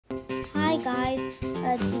Hi guys,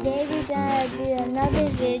 today we're gonna do another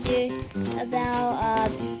video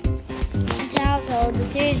about Tower the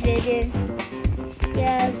third video.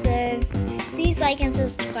 Yeah, so please like and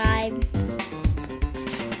subscribe.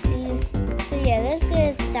 So yeah, let's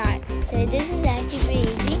get started. So this is actually pretty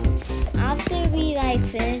easy. After we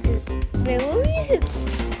finish this, wait, what were you supposed?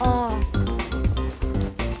 Oh,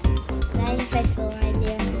 imagine if I fell right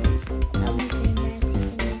there. That was so embarrassing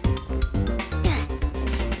for me.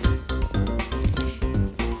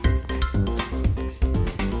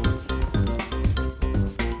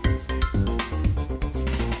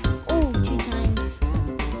 Oh, 2 times.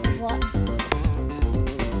 What?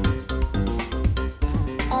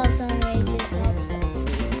 Awesome way to top.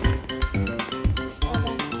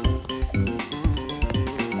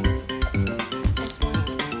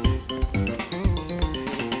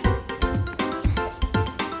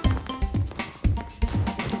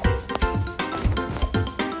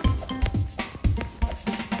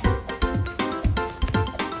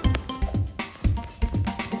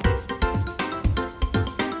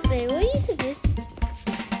 Wait, what are you supposed to?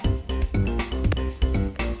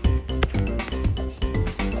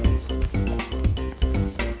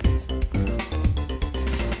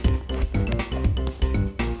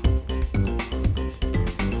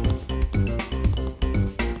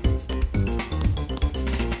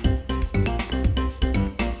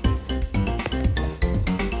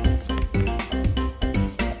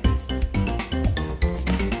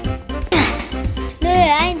 No,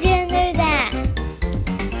 I didn't know that.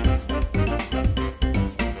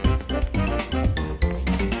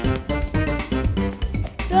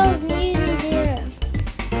 Girls music here.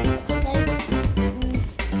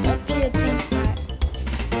 Up to a pink part.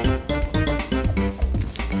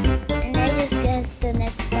 And I just guess the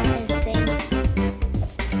next part is pink.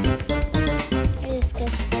 I just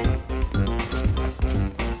guess.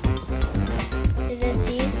 So let's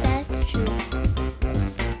see if that's true.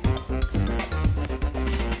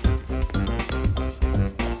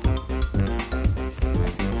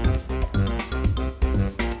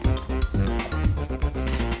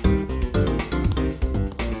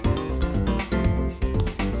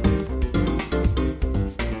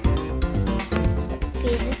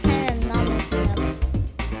 Okay, this time I'm not messing up.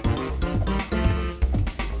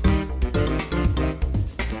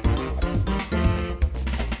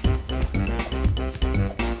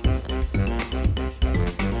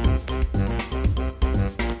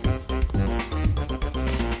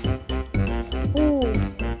 Ooh.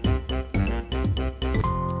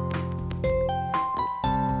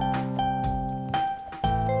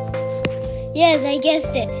 Yes, I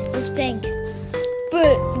guessed it. It was pink.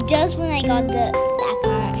 But just when I got that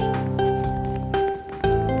part.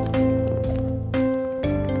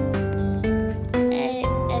 I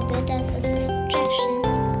bet that's a distraction.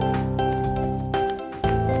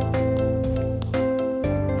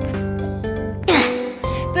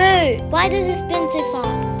 Bro, why does it spin so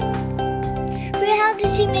fast? Bro, how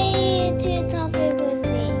did she make it to the top very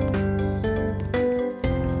quickly?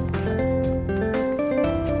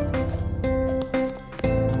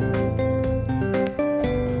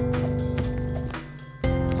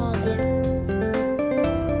 Oh dear.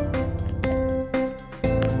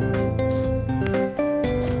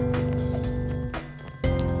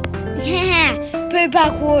 Yeah, per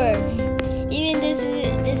parkour. Even this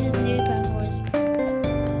is new parkours,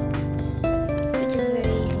 which is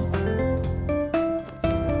very easy.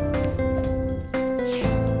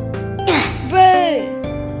 Bro,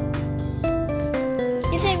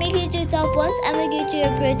 if I make it to the top once, I'm gonna go to a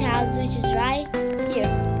pro house, which is right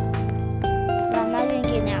here. But I'm not gonna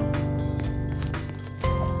get now.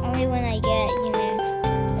 Only when I get,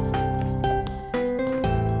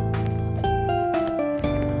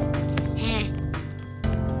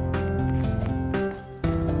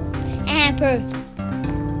 pro.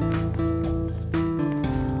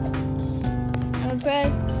 I'm a pro.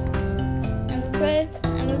 I'm a pro.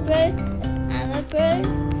 I'm a pro. I'm a pro.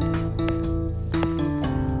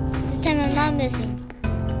 This time I'm not missing.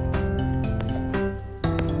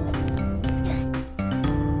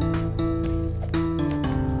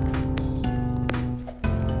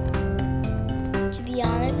 To be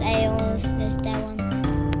honest, I almost missed that one.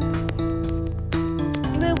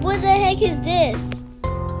 But what the heck is this?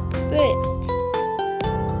 Wait.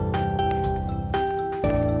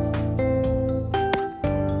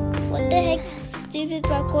 What the heck stupid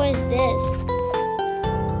parkour is this?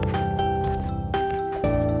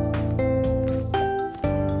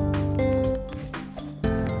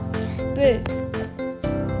 Bro.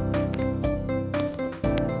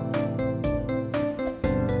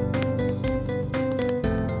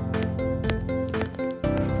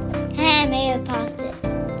 may have paused it.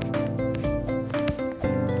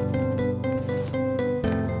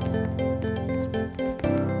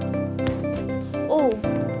 Oh.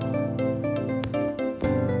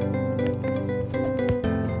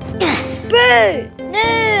 Bro! No!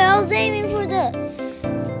 I was aiming for the...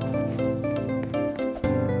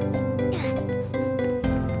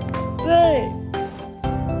 Bro!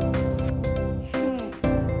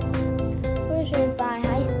 Where should I buy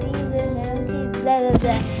high speed? No, blah blah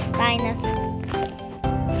blah. Buy nothing.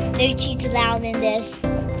 No cheats allowed in this.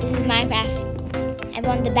 This is Minecraft. I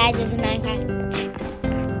want the badges in Minecraft.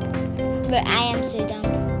 But I am so dumb.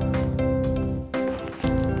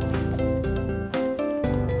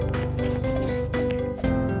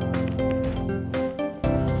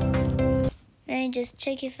 Let me just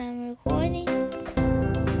check if I'm recording.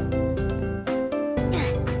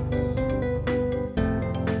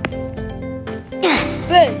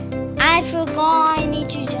 Bro, I forgot I need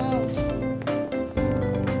to jump.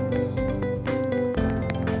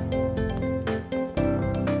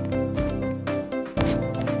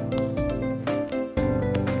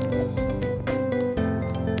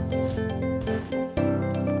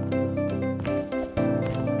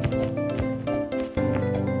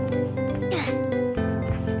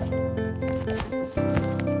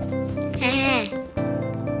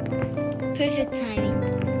 Perfect timing.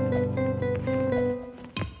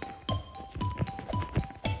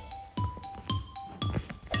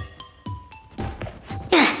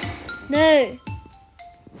 No!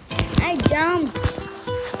 I jumped!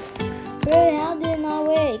 Bro, how did it not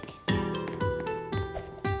work?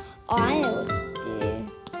 Oh, I know what to do.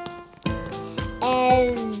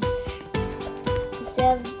 And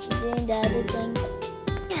instead of doing the other thing.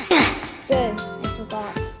 Bro, I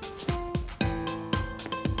forgot.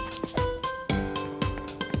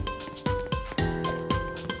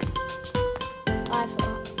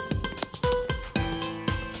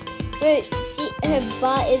 Wait, see, her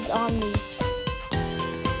butt is on me.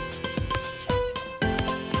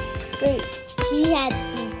 Wait, she had to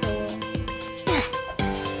be cool.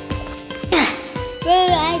 Bro,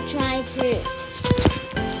 I tried to.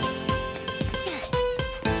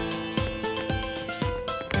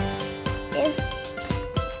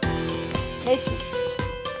 No cheats.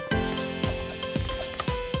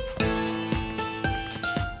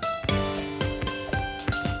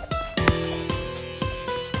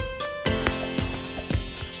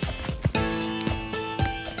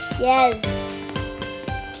 Yes.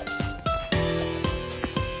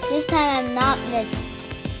 This time I'm not missing.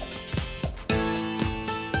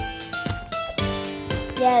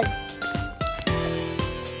 Yes.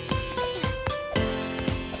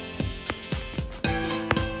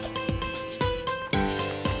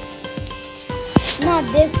 Not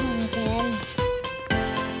this one again.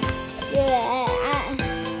 Yeah,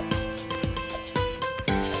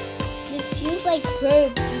 this feels like pro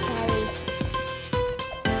powers.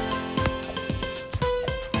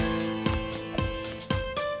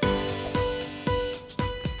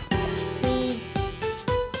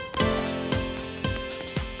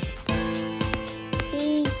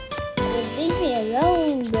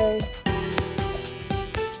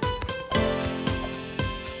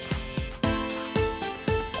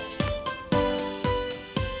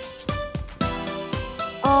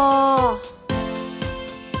 Oh.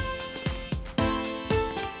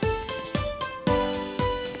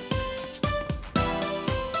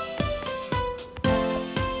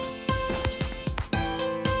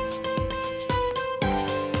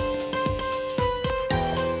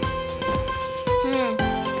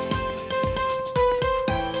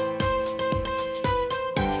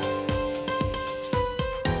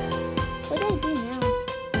 What do I do now?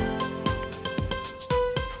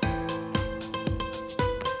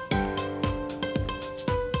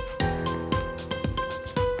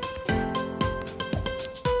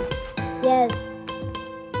 Yes.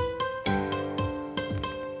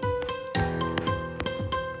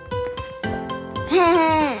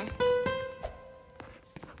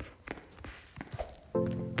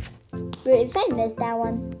 Bro, if I missed that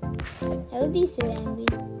one, I would be so angry.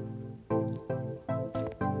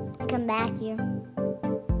 Come back here.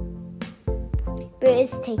 Bro,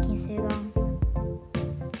 it's taking so long.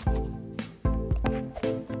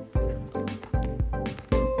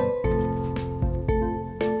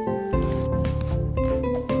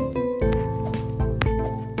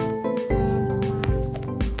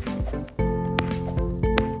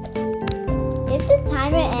 If the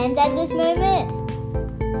timer ends at this moment,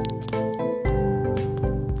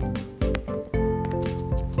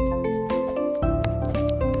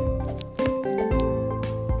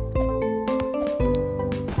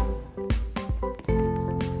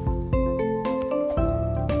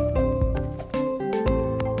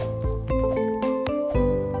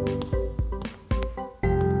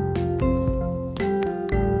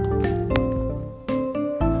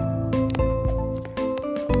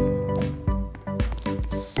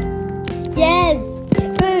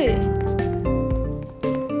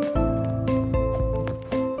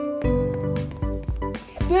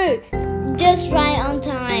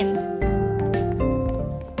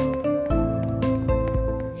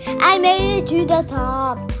 I made it to the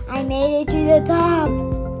top. I made it to the top.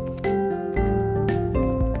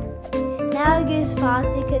 Now it goes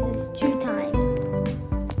faster because it's 2 times.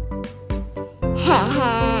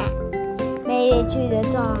 Made it to the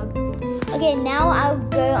top. Okay, now I'll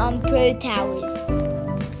go on Pro Towers.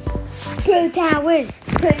 Pro Towers.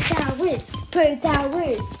 Pro Towers. Pro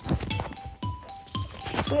Towers.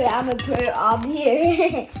 Wait, I'm a pro up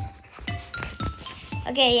here.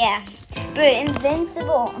 Okay, yeah. But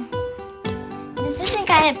invincible. This isn't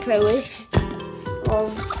kind of pro-ish. Well,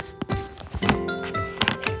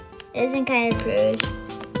 it isn't kind of pro-ish.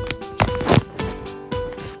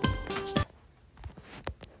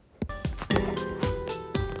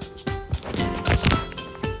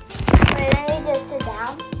 Wait, let me just sit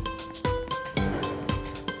down.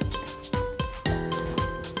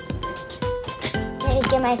 Let me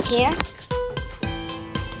get my chair.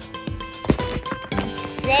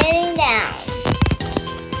 Sitting down.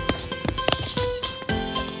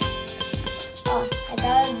 Oh, I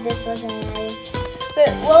thought this wasn't nice.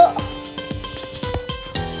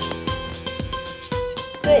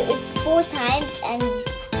 But it's 4 times and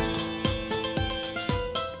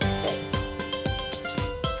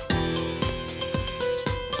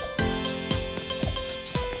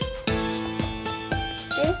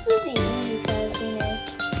this would be easy because, you know.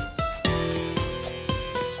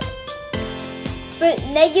 But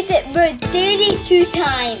negative, but 32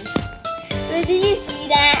 times. But did you see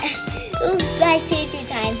that? It was like 32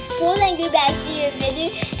 times. Pause and go back to your video.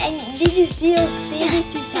 And did you see it was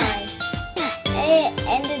 32 times? And it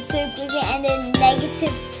ended so quickly. And then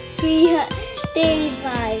negative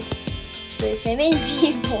 335. But so many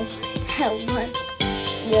people have one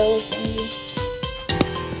little thingy.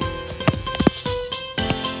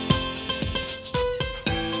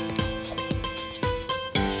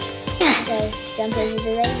 Okay, jump over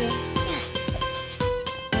the laser.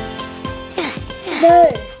 No!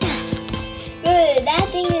 Bro, that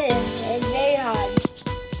thing is very hard.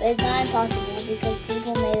 But it's not impossible because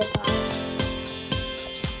people made it possible.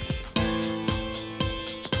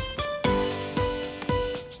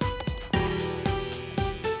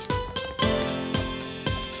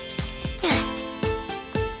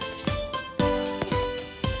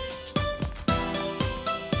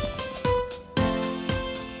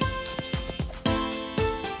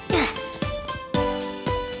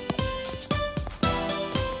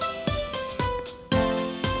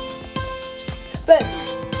 But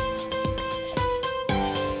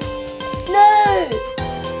no!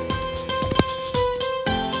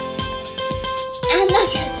 I'm not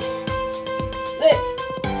gonna. Wait,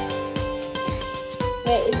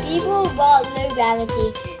 if people bought low gravity,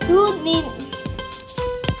 who would need?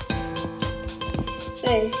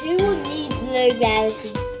 Wait, who would need low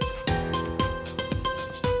gravity?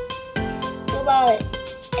 What about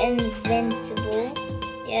invincible?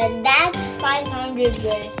 Yeah, that's 500,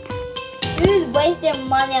 bro. Who's wasting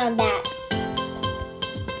money on that?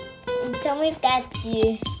 Tell me if that's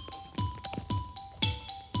you.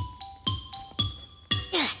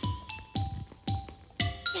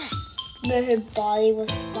 But her body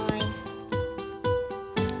was fine.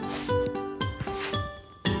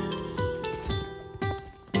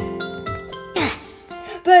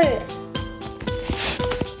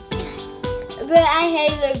 But I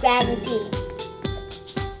hate low gravity.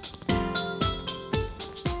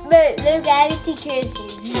 But low gravity kills you.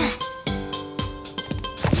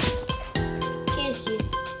 Kills you.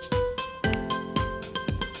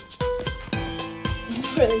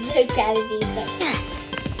 Bro, low gravity sucks.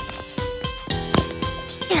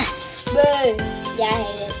 Bro, yeah, I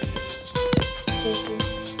hate it. Kills you.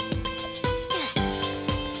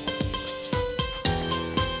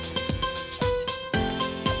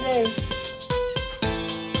 Bro.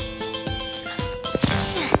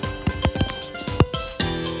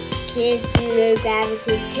 Kiss you, low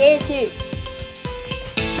gravity. Kiss you.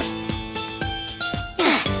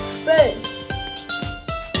 Bro.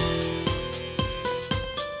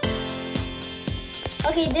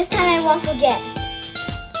 Okay, this time I won't forget.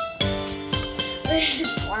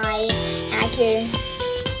 Why? Hacker.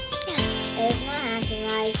 It's not hacking,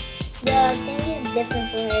 like, the thing is different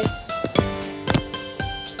for her.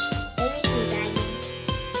 Maybe she's lagging.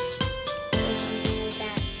 Or something like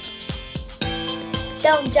that.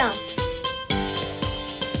 Don't jump.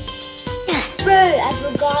 Bro, I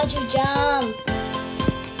forgot to jump.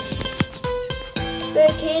 Bro,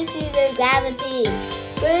 can't see the gravity.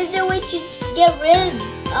 Where is the way to get rid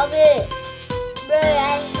of it? Bro,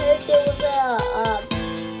 I heard there was a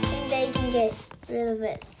thing that you can get rid of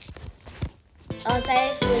it. Oh,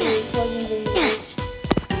 sorry for pausing the music.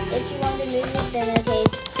 If you want the music, then okay.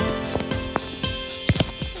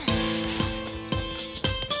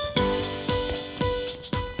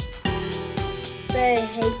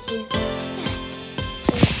 hate you.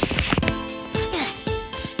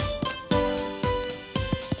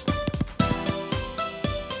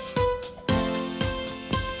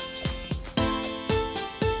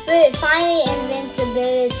 But finally,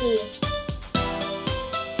 invincibility.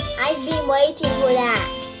 I've been waiting for that.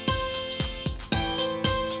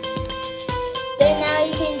 Then now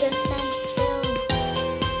you can just stand still.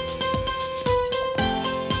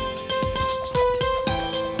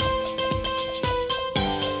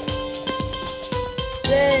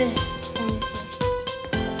 Good.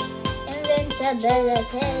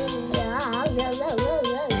 Invincibility.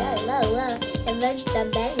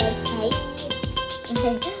 Invincibility.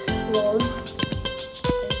 Lord.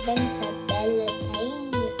 Invincibility.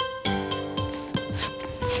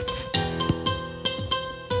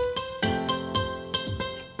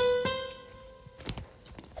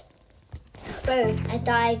 Bro, I thought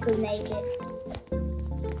I could make it.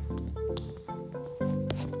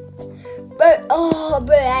 Bro,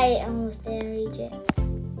 I almost didn't reach it.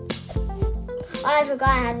 Oh, I forgot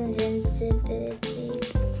I have invincibility.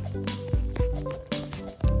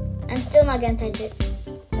 I'm still not gonna touch it.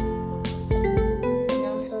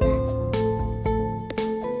 No, so that.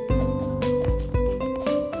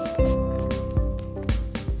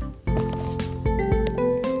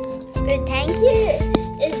 But Tanky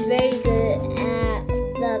is very good at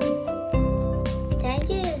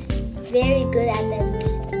Tanky is very good at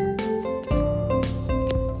Bedwars.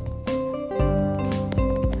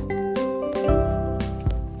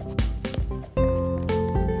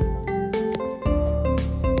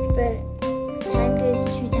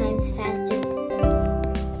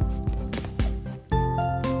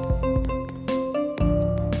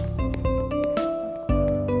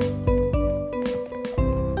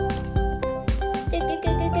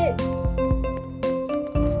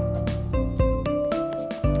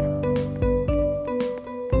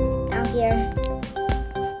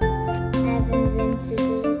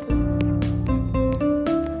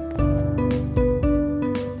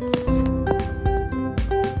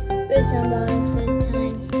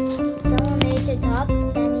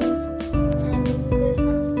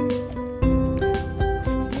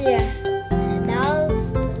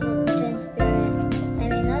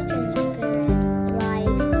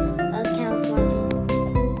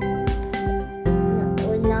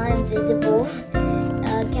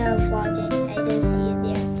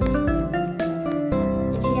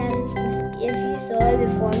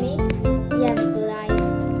 Before me, you have good eyes.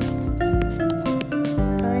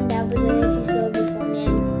 Comment down below if you saw it before me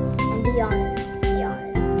and be honest. Be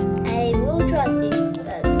honest. I will trust you,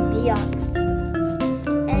 but be honest.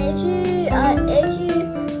 And if you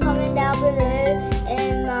comment down below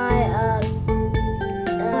in my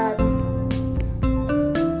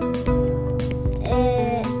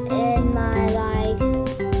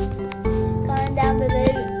comment down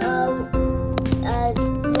below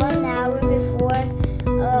 1 hour before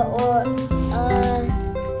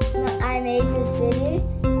I made this video,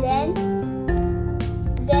 then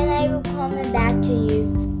I will comment back to you.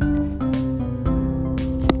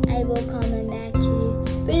 I will comment back to you.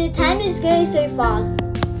 But the time is going so fast.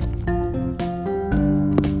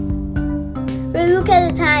 But look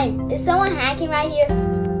at the time. Is someone hacking right here?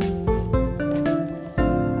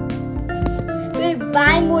 But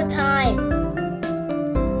buy more time.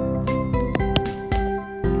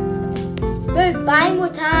 But buy more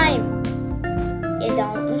time. You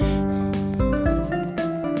don't.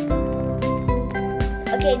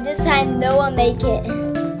 Okay, this time no one make it.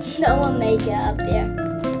 No one make it up there.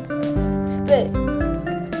 But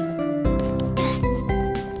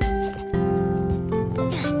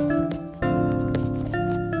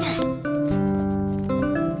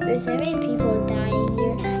there's so many people dying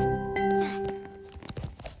here.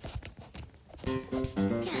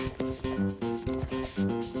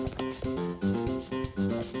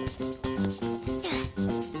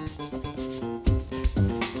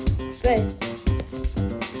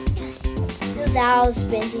 Because I was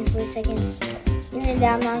sprinting for a second, even though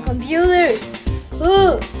I'm on computer.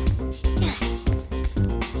 Ooh.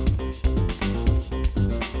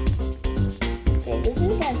 Okay, this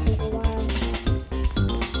is gonna take a while.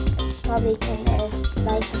 Probably 10 minutes,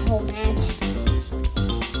 like the whole match.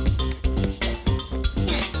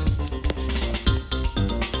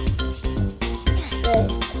 But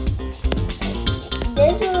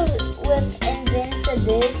this will, with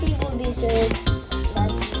invincibility, will be so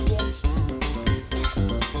much easier.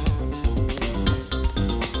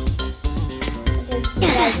 Because you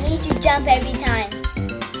guys need to jump every time.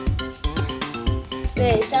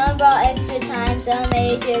 But someone brought extra time, someone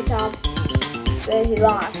made it to the top, but he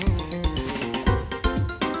lost.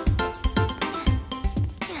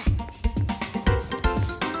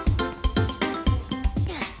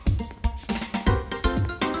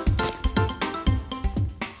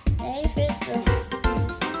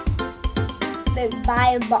 but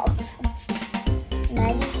buy a box.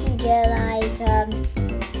 Imagine if you get like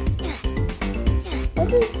what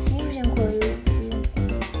does fusion coil do?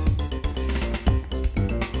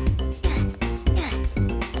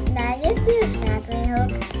 Imagine if there's a grappling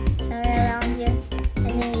hook somewhere around here,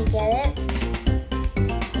 and then you get it.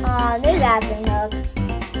 Oh, no grappling hook.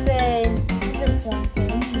 But disappointing.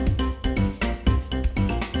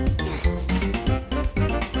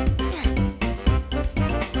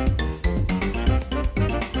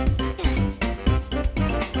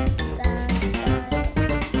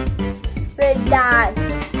 That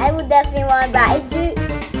I would definitely want to buy.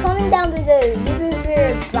 Comment down below. Do you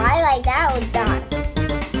prefer buy like that or dark?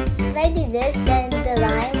 If I do this, then the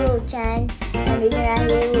line will change, and moving around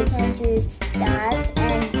here will change to dark,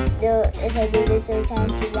 and if I do this, it will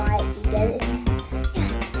change to white. You get it?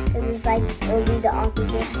 Because it's like it will be the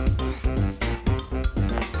opposite.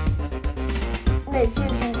 Wait,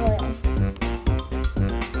 fusion coil.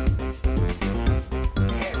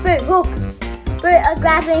 Wait, hook. Wait, a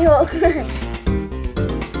grappling hook.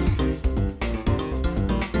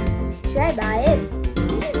 Should I buy it?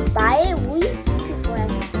 Buy it? Will you keep it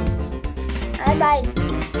forever? I buy it.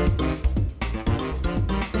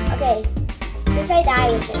 Okay, so if I die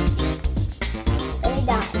with it, let me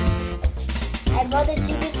die. I bought the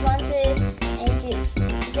cheapest one, so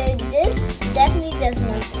this definitely does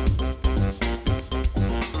nothing.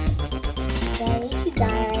 Okay, I need to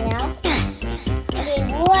die right now. Okay,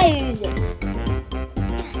 will I use it?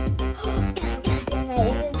 In my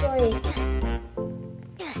inventory.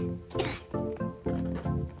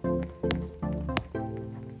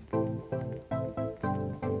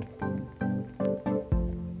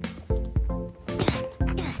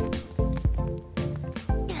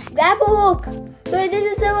 Grapple hook! Wait, this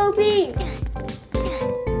is so OP!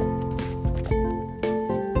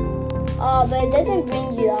 Oh, but it doesn't bring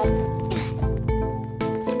you up.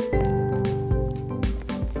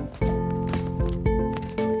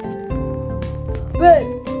 Bro,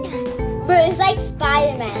 it's like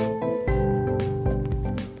Spider-Man.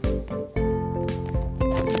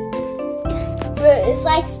 Bro, it's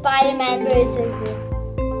like Spider-Man, bro, it's so cool.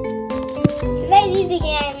 If I leave the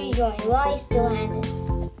game and rejoin, will I still have it?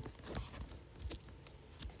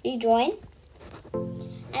 Rejoin?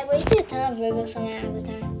 I wasted a ton of Robux on my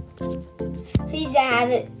avatar. Please don't have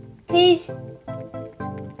it. Please.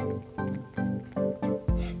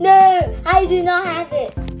 No, I do not have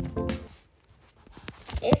it.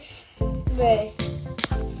 Bro,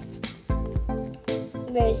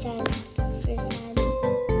 very sad. Very sad.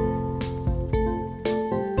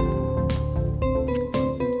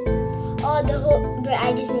 Oh, the whole. Bro,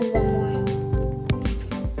 I just need one more.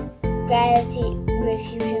 Gravity.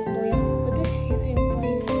 Fusion coil. What does fusion coil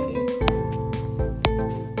do?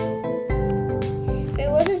 Wait,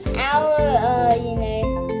 what does our,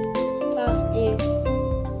 boss do?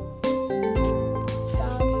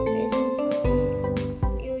 Stop space and time.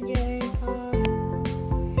 Fusion pause.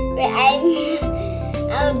 Wait,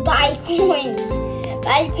 I'm buy coins.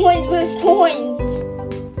 Buy coins with coins.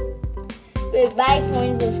 Wait, buy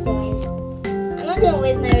coins with coins. I'm not gonna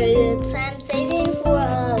waste my Robux. I'm saving for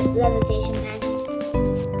levitation hack.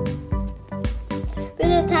 The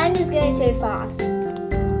time is going so fast.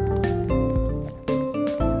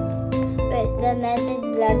 But the message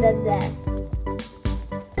blah blah blah.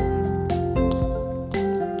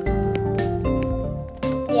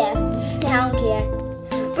 Yeah, I don't care.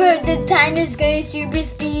 Bro, the time is going super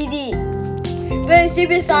speedy. Bro,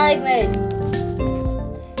 supersonic mode.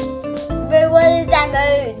 Bro, what is that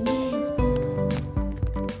mode?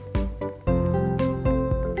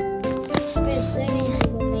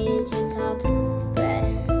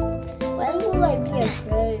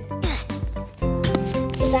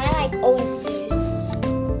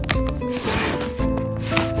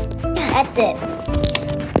 That's it.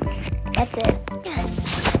 That's it.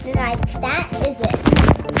 That is it.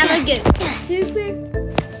 I'm gonna go super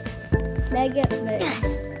mega mode.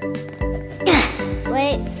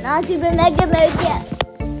 Wait, not super mega mode yet.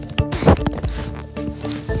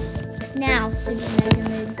 Now super mega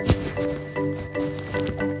mode.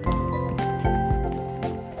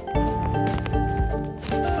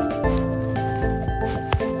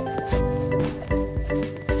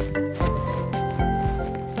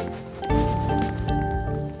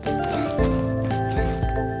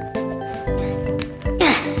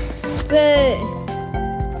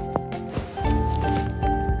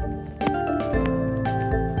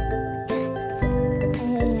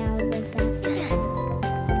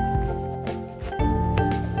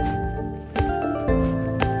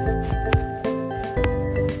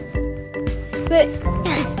 But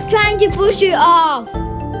it's trying to push you off.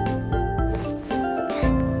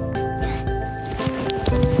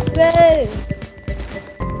 Bro!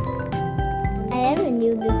 I never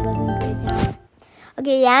knew this wasn't Pro Towels.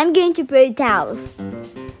 Okay, yeah, I'm going to Pro Towels.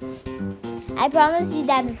 I promised you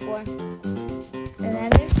that before.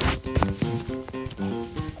 Remember?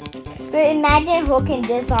 But imagine Hook in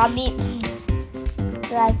this hobby.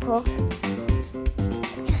 Like Hook.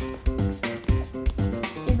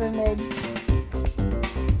 Super mode.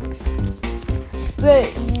 But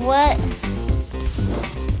what?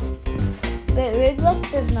 But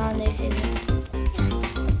Roblox does not know this.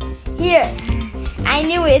 Here! I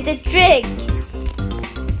knew it, the trick!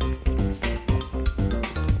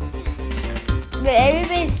 But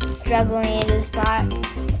everybody's struggling in this part.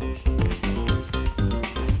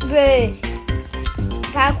 But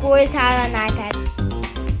parkour is hard on iPad.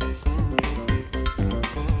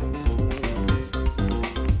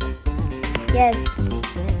 Yes.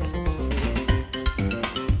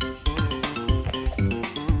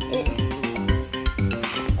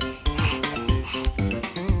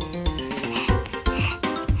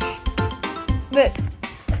 But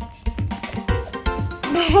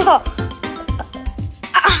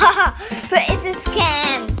but it's a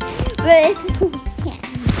scam. But it's a scam.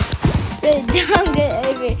 But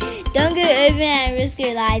don't go over and risk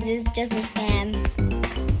your lives. It's just a scam.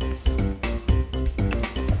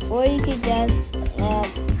 Or you could just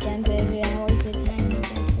jump over and waste your time and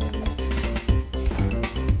jump over.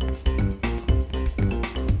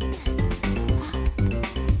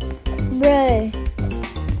 Bro.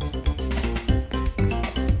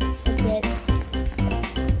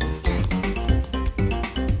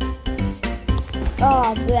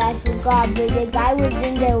 Oh, bro, I forgot, bro. The guy was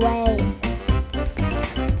in the way.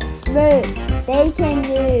 Bro, they can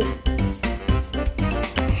do.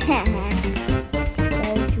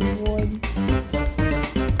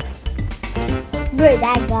 Bro,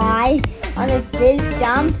 that guy on the first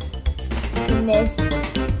jump, he missed.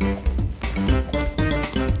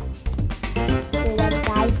 Bro, that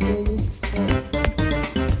guy's really sick.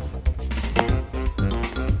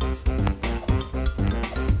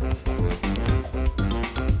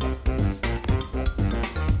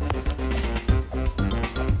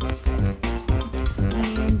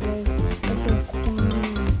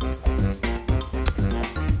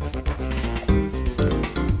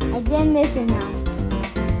 I'm missing now.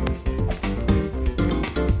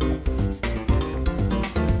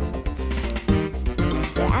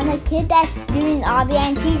 I'm a kid that's doing obby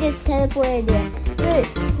and she just teleported there. But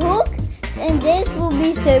Hook and this will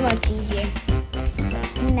be so much easier.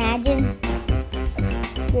 Imagine.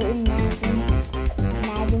 But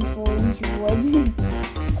imagine falling to wood.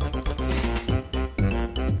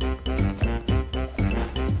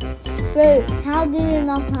 Bro, how did it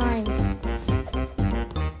not climb?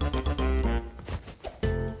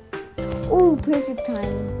 Oh, perfect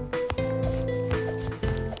timing.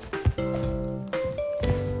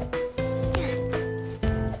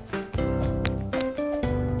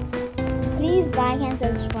 Please like and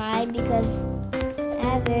subscribe because I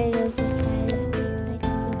have very low subscribers. Like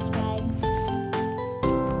and subscribe.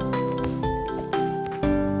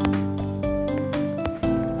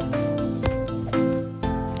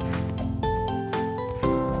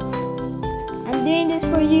 I'm doing this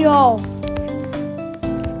for you all.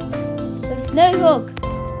 No hook,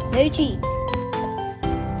 no cheats.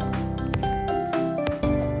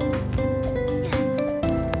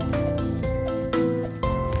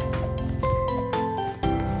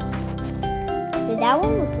 But that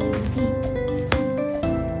one was so easy.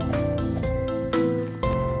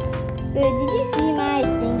 But did you see my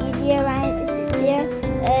thingy there right there?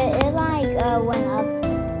 It like went up.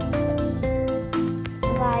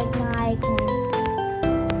 Like my coins.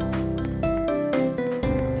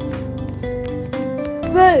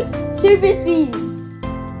 Bro, super speedy.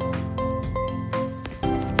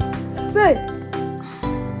 Bro,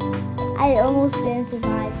 I almost didn't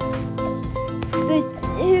survive. But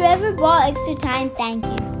whoever bought extra time, thank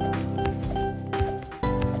you.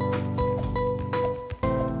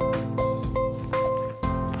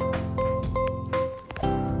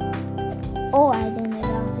 Oh, I didn't know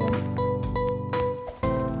that was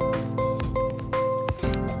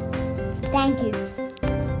there. Thank you.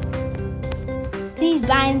 Please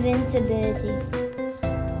buy invincibility.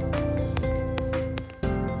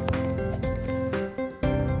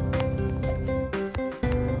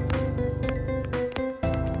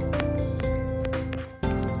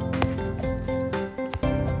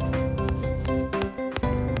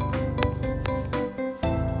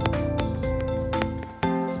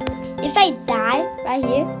 If I die right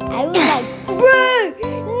here, I was like, bro,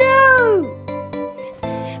 no!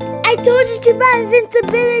 I told you to buy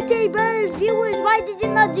invincibility, bro. Viewers, why did you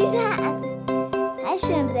not do that? I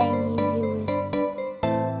shouldn't blame you viewers.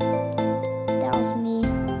 That was me.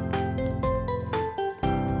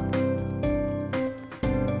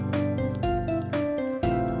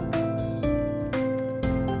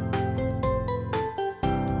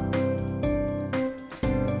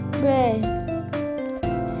 Bruh.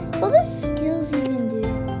 What does skills even do?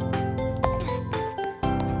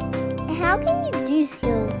 And how can you do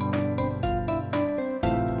skills?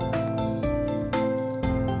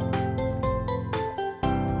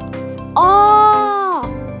 Oh!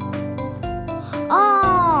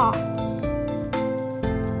 Oh!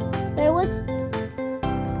 Wait, what's...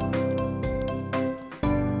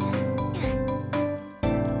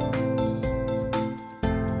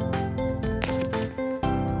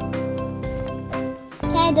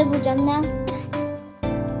 Can I double jump now?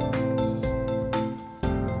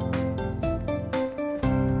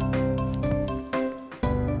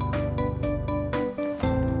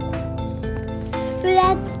 For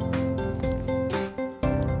that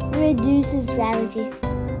reduces gravity.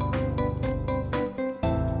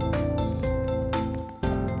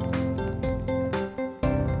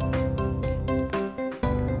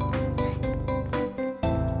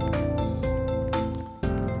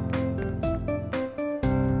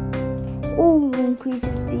 Oh,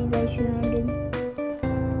 increases speed by 200.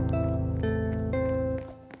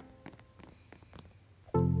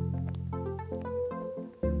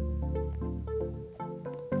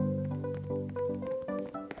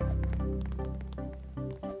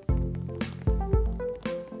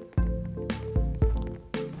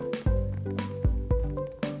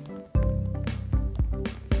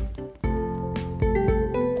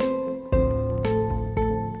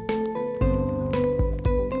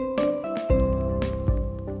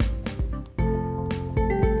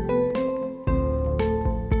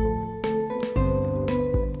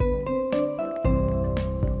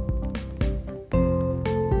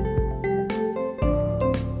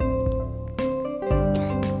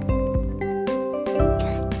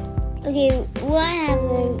 Okay, what have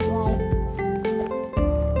the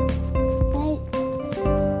like?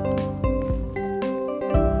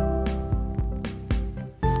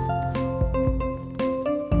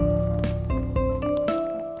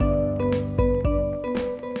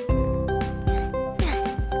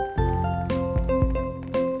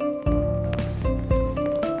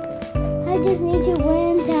 I just need to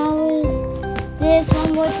win tower this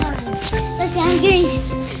one more time. Let's see, I'm doing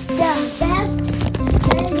the best.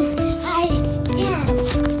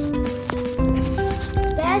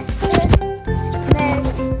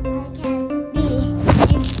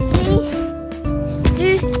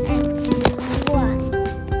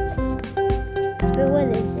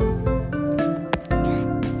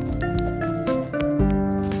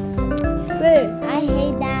 I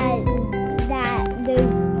hate that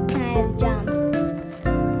those kind of jumps.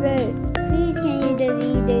 Bro, please can you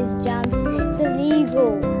delete those jumps? It's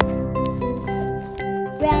illegal.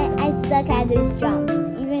 Bro, I suck at those jumps,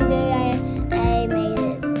 even though I made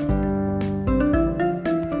it.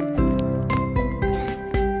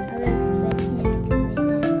 I was expecting I could make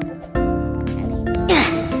that. I mean,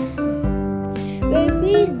 not. Bro,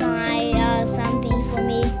 please buy something for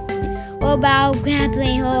me. What about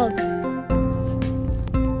grappling hook?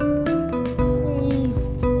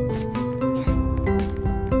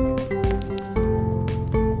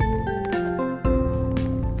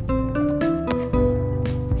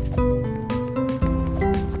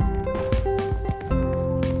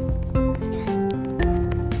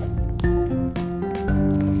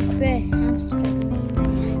 I'm struggling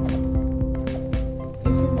right now.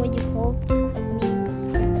 This is what you call me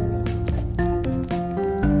struggling.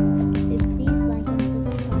 So please like and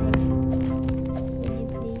subscribe.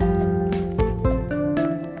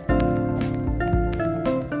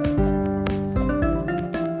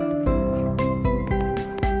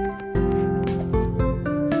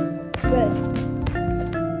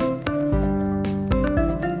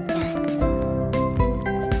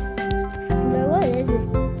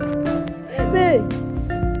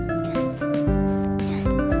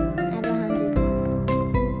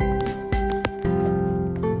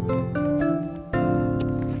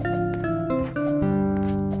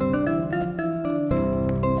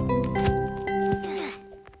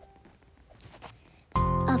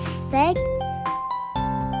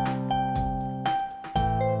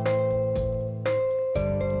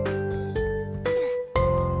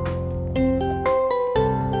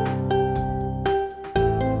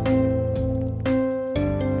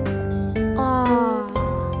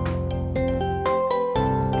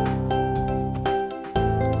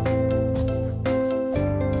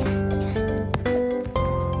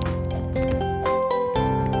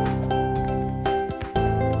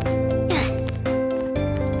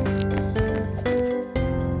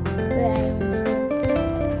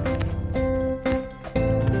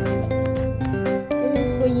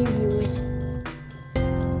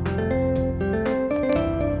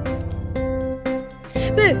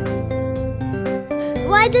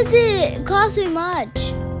 does it cost so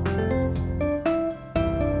much?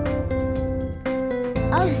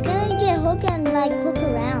 I was gonna get hook and like hook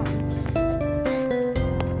around.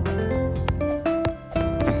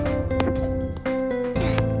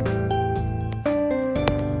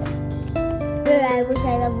 But I wish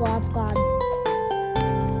I level up God.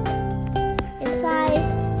 If I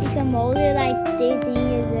become older, like 13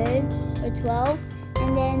 years old or 12,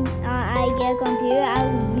 and then I get a computer, I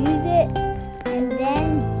will use it, and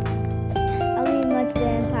then I'll be much better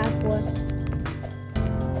in parkour.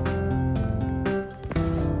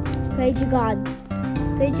 Pray to God.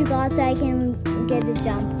 Pray to God so I can get this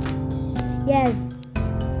jump. Yes.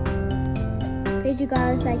 Pray to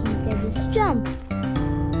God so I can get this jump.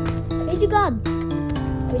 Pray to God.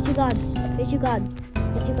 Pray to God. Pray to God.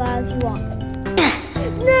 Pray to God if you want.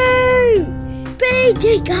 No! Pray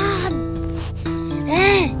to God!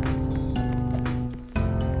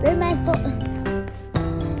 Where's my thought?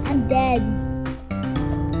 I'm dead.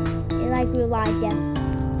 It's like real life, yeah.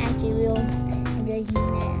 Actually real. I'm breaking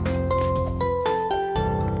there.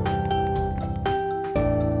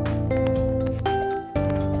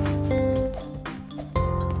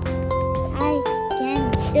 I can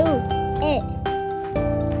do it.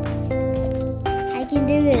 I can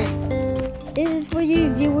do it. This is for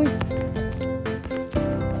you, viewers.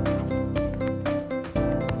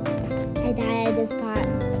 I died at this part. I'm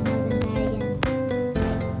not gonna die again.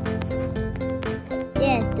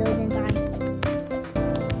 Yeah, still didn't die.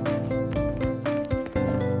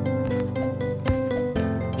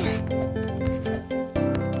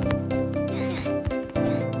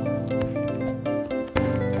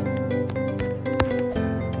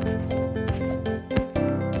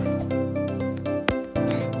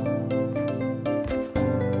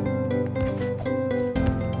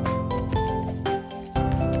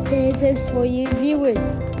 This is for you viewers.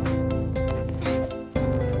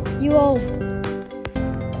 You all.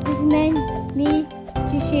 This is meant me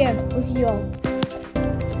to share with you all.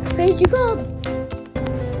 Pray to God.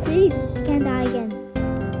 Please, can't die again.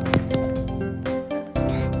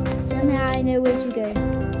 Somehow I know where to go.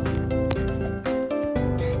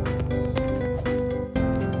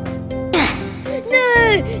 No,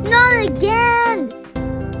 not again.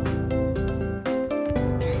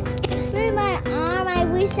 Where's my arm? I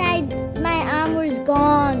wish my arm was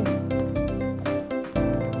gone.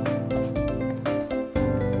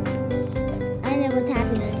 I know what's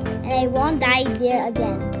happening, and I won't die there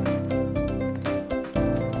again.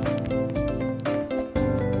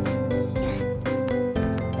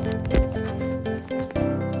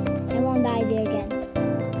 I won't die there again.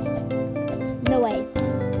 No way.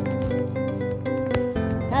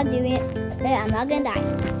 Not doing it. I'm not gonna die.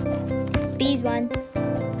 Speed run.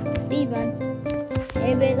 Speed run.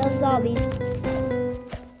 Everybody loves zombies.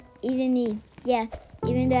 Even me. Yeah,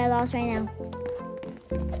 even though I lost right now.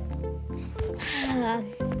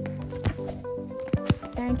 It's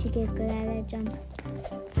time to get good at that jump.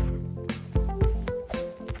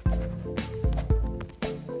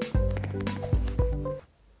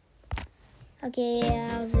 Okay,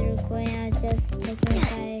 yeah, I was recording. I was just checking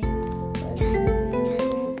if I was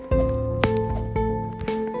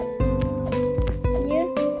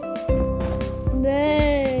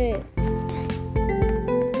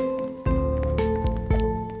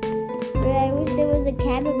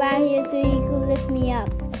capybara here so you could lift me up.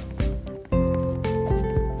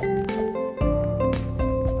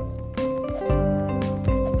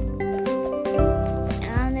 I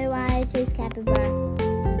don't know why I chose capybara.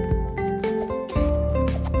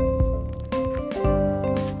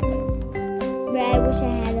 But I wish I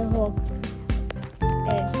had a hook.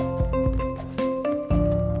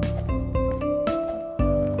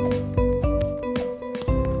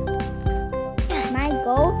 My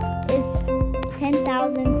goal is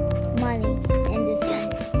 10,000 money in this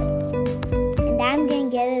game, and I'm gonna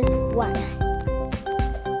get it once.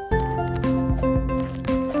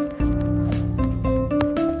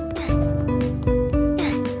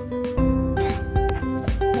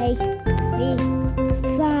 Make me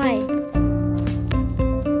fly.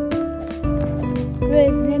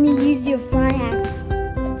 Ruth, let me use your fly hacks,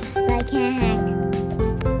 but I can't hack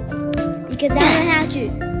because I don't have to.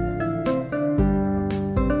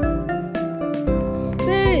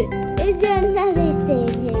 Is there another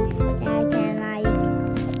savior that I can like?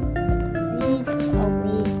 Please help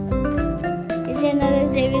me. Is there another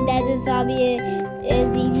savior that the zombie is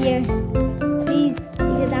easier? Please,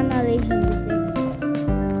 because I'm not leaving this server.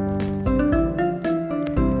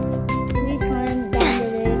 Please comment down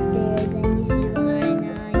below if there is and you see one right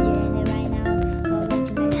now and you're in it right now while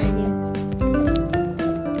watching my video.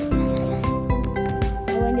 I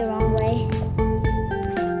went the wrong way.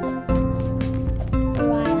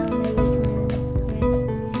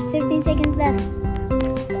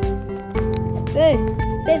 Bro,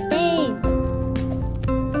 15.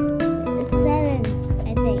 7,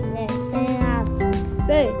 I think. No, 7.5.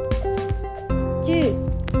 Bro, 2.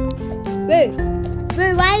 Bro,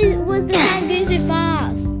 why was the time going so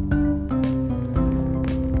fast?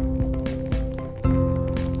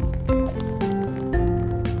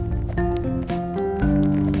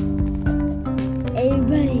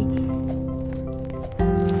 Everybody.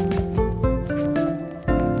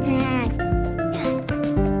 Tag.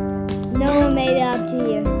 No one made it up to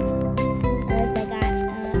here. Unless I got,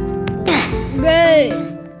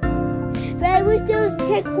 Bro, we still have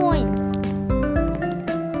checkpoints.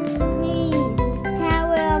 Please.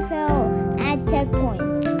 Tower of Hell. Add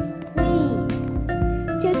checkpoints. Please.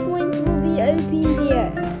 Checkpoints will be OP here.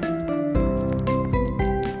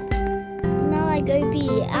 Not like OP.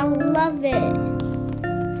 I love it.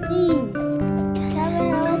 Please. Tower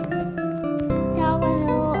Hell,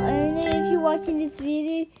 only if you're watching this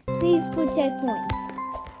video, please put checkpoints.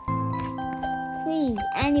 Please,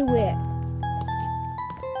 anywhere.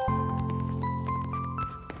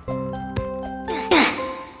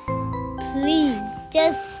 Please,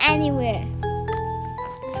 just anywhere.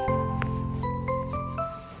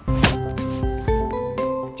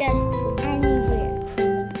 Just anywhere.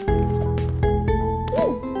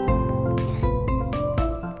 Ooh.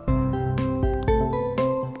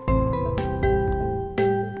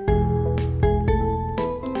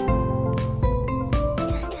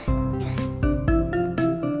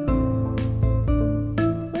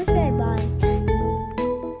 What should I buy?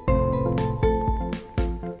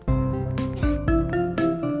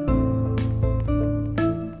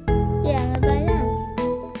 Yeah, I'm gonna buy that.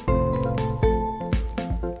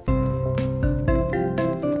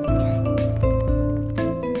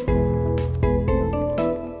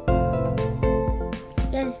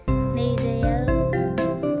 Yes, maybe the yellow.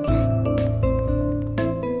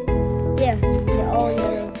 Yeah, they're all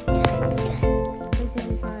yellow. What's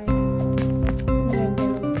the sign? Neon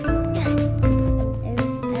yellow.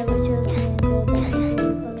 I would choose neon gold. That's my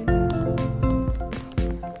favorite color.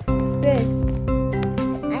 Good.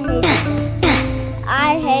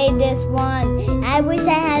 I hate this one. I wish I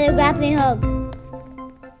had a grappling hook.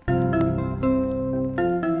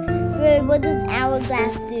 Bro, what does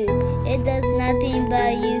Hourglass do? It does nothing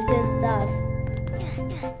but use this stuff.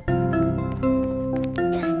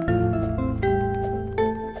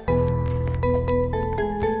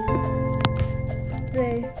 Bro,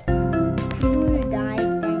 people who died,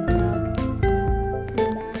 thank God. Too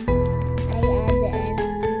bad. I add the end.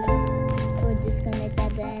 Or disconnect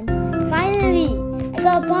at the end. Finally! I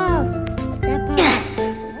got a boss! That part.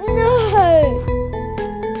 No!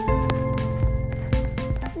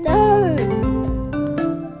 No!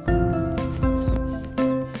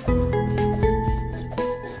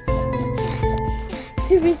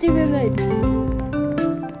 Super mode.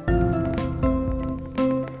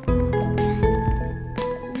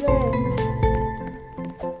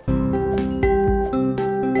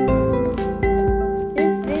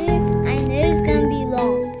 This video, I know it's gonna be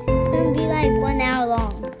long. It's gonna be like 1 hour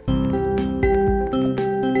long.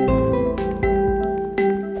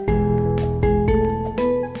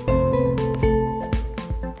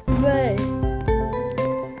 Bro.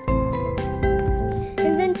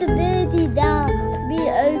 Invincibility down. Be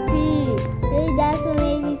OP. Maybe that's what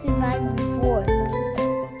made me survive before.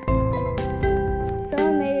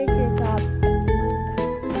 Someone made it to the top.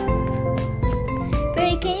 Bro,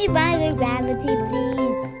 can you buy the gravity,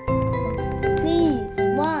 please? Please,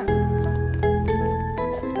 once.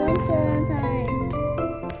 Once at a time.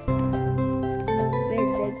 Bro,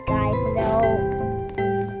 the guy fell.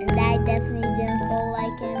 And I definitely didn't fall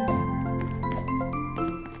like him.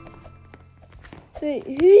 Bro,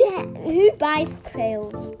 who buys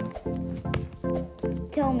trails?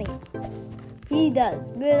 Tell me. He does.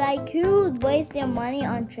 But like, who would waste their money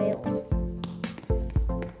on trails?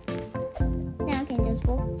 Now I can just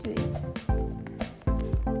walk through.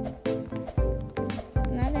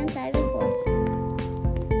 I'm not gonna type before.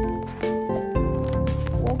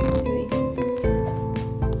 Walk through.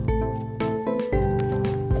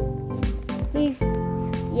 Please.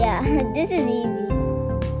 Yeah, this is easy.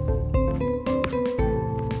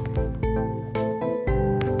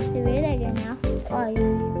 So where did I go now? Oh,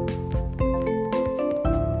 yeah.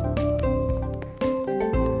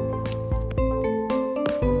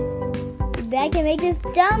 But I can make this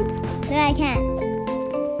jump? No, I can't.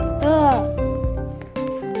 Ugh.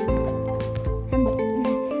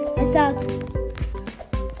 I suck.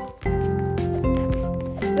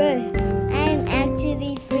 Bro, I am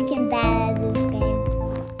actually freaking bad at this game.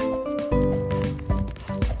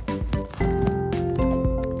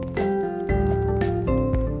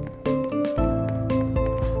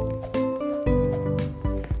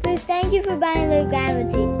 Thank you for buying Low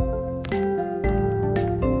Gravity.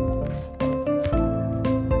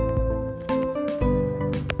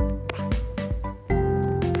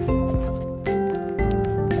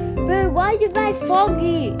 Bro, why did you buy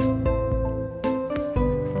Foggy?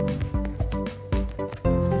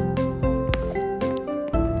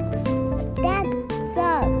 That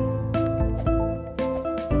sucks.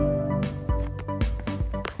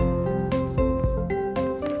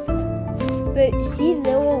 But she's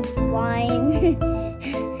little flying.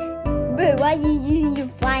 Bro, why are you using your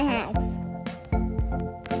fly hacks?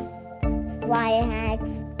 Fly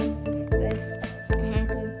hacks.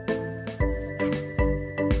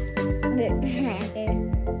 Hacker.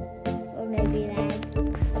 Or maybe lag.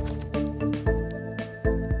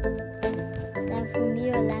 Lag for me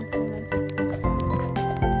or lag for her?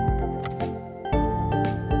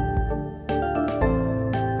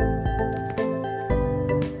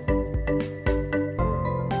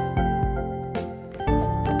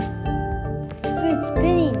 It's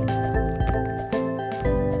spinning.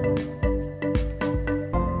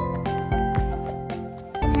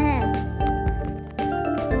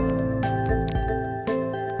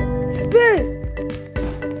 Bro,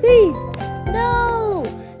 please, no!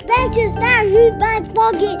 That just that. Who's my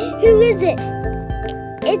Foggy? Who is it?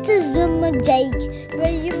 It's a Zuma Jake. Bro,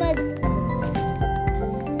 you must.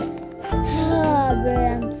 Oh, bro,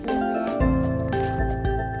 I'm so mad.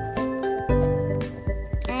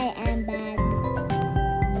 I am bad.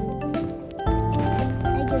 I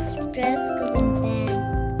get stressed because I'm bad.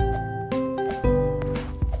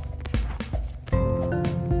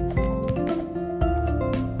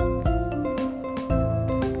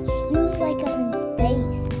 Like I'm in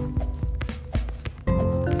space.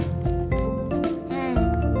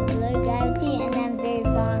 Low gravity, and I'm very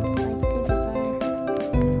fast, like supersonic.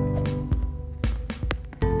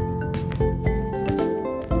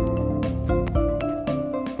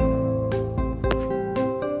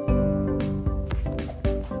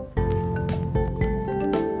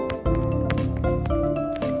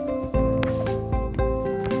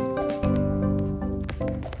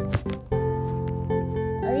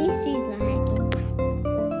 At least she's not hacking.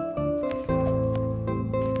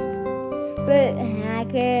 But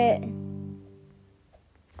hacker.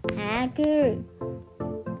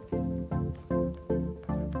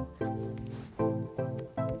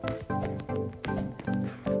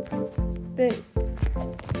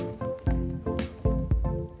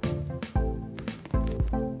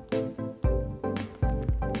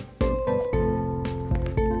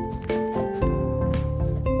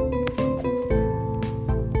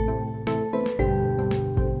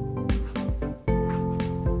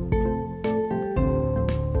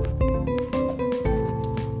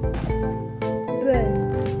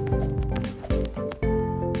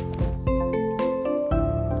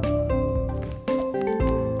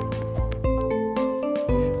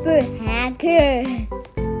 But hacker.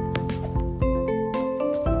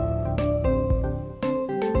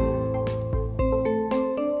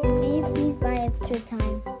 Can you please buy extra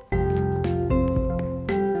time?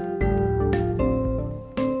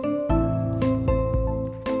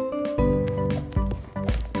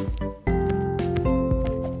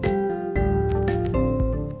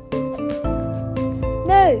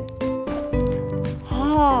 No!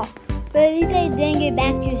 Oh, but at least I didn't get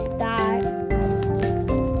back to start.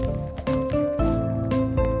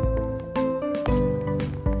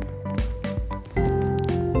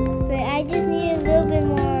 But I just need a little bit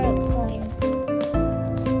more coins.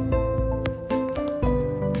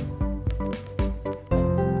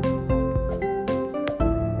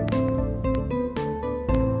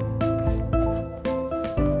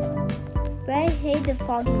 But I hate the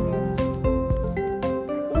fogginess.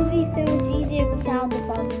 It would be so much easier without the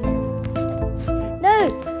fogginess. No!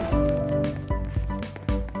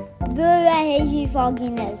 Boo, I hate you,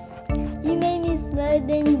 fogginess. You made me slow,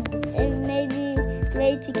 then it made me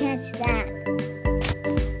late to catch that.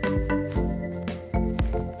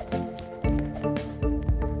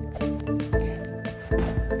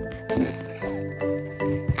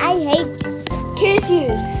 I hate kiss you.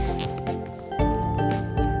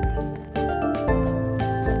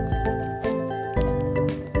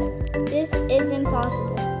 This is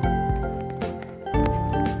impossible.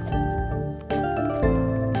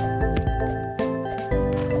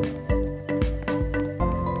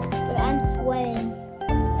 But I'm sweating.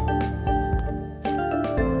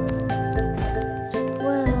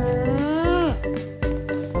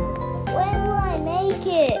 When will I make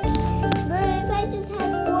it? Bro, if I just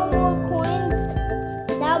have 4 more coins,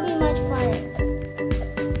 that would be much funner.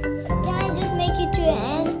 Can I just make it to the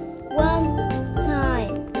end one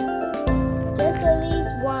time? Just at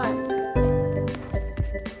least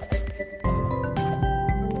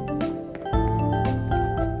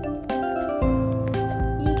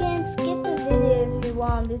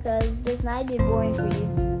might be boring for you.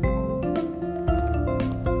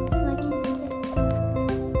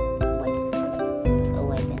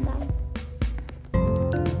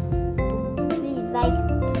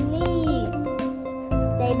 Please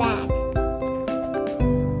stay back.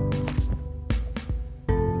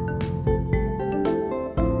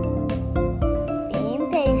 Be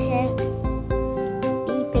impatient.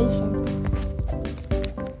 Be patient.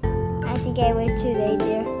 I think I was too late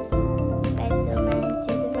there. But I still managed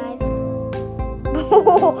to survive.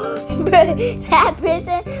 That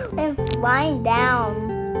person went flying down.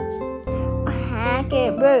 A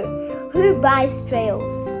hacker, bro. Who buys trails?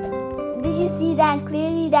 Did you see that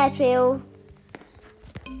clearly? That trail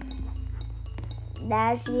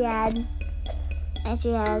that she had, and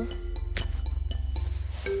she has.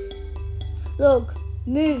 Look,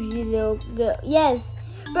 move, you little girl. Yes,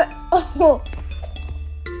 but oh,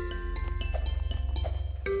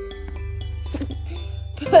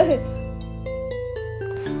 bro.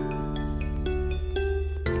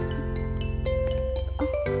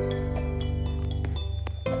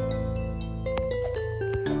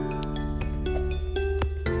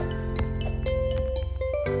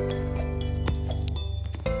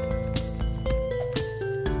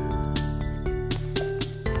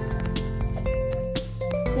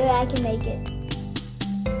 I can make it.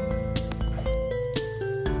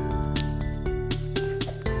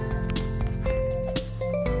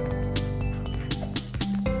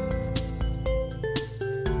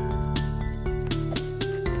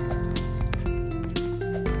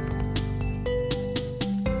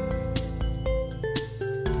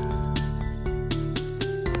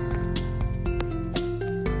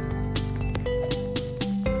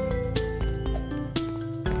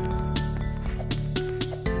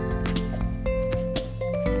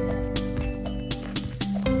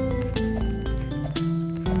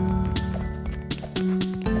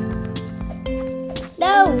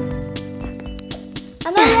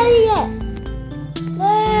 I'm not ready yet.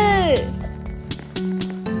 No.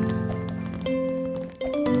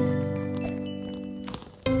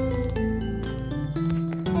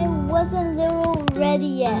 I wasn't ready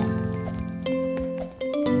yet.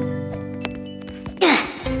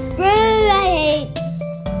 Bro, I hate.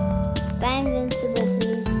 Buy invincible,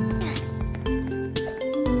 please.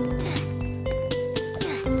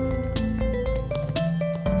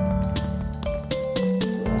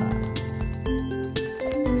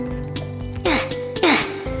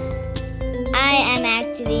 I am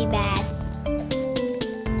actually bad.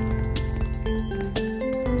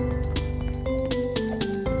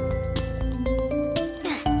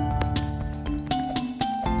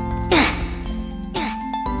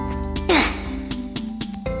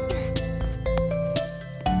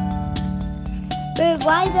 But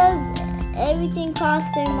why does everything cost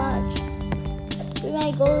so much? But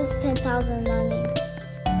my goal is 10,000 money.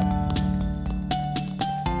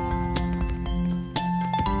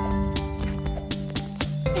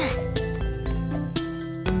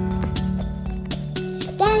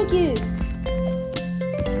 Thank you!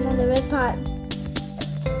 I'm on the red part.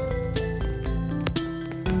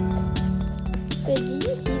 But did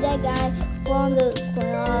you see that guy fall on the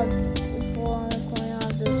corner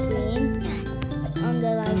of the screen? On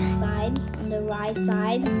the right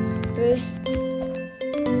side.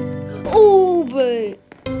 Oh, bro!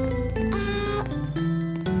 Ah.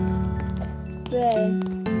 Bro.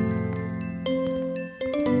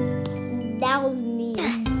 That was me.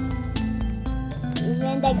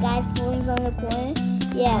 When that guy falling from the corner?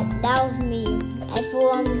 Yeah, that was me. I fell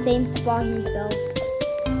on the same spot he fell.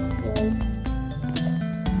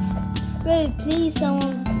 Bro, please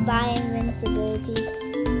someone buy invincibility.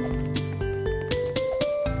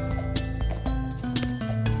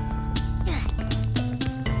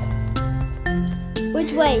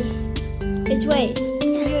 Which way? Which way?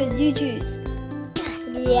 You choose.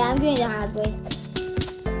 Yeah, I'm going the hard way.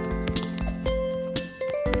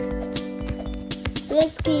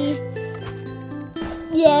 Risky.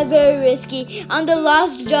 Yeah, very risky. On the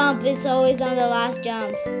last jump, it's always on the last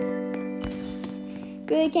jump.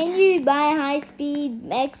 Bro, can you buy high speed,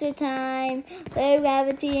 extra time, low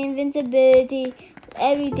gravity, invincibility,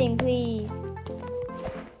 everything, please?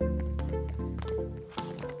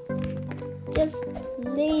 Just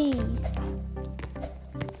please.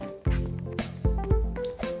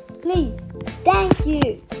 Please. Thank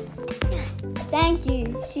you. Thank you.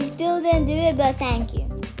 She still didn't do it, but thank you.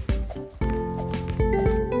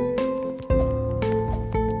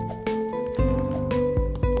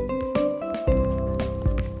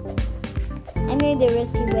 I made the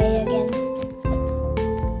risky way again.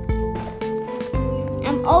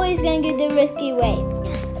 I'm always gonna get the risky way.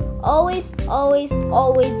 Always, always,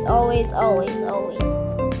 always, always, always, always.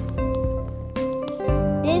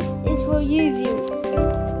 This is for you viewers.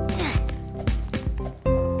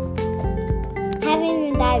 Haven't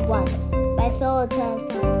even died once, but I fell a ton of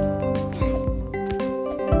times.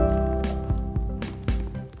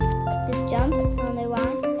 Just jump on the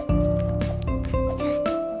line.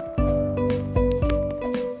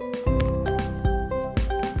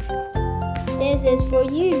 This is for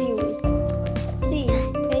you viewers.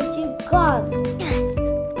 Please pray to God.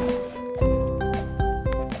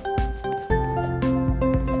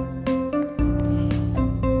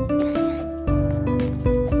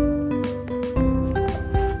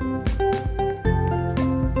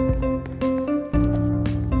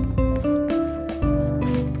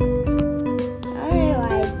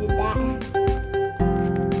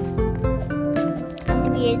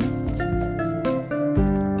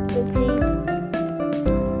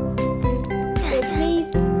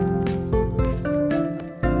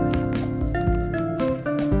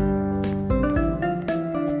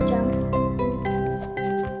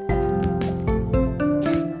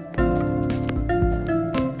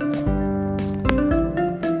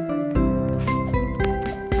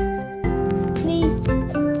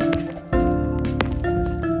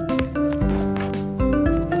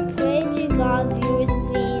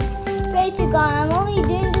 God, I'm only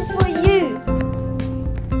doing this for you.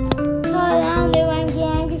 Oh, I don't know, I'm getting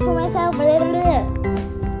angry for myself.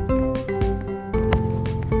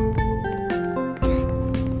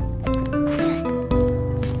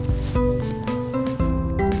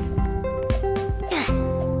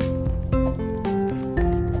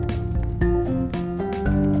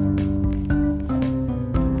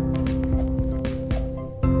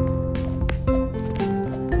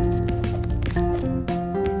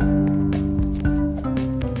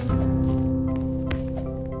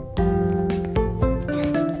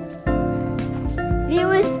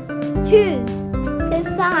 Viewers, choose,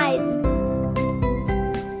 decide.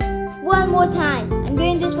 One more time. I'm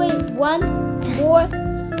going this way. One more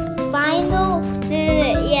final. No.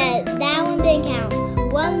 Yeah, that one didn't count.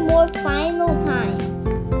 One more final time.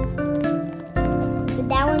 But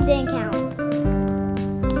that one didn't count.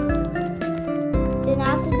 Then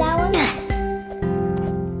after that one,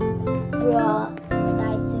 bruh,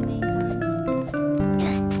 died so many times.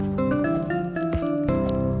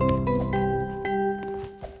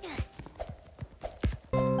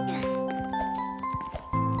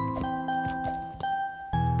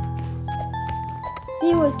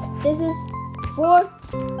 Viewers, this is for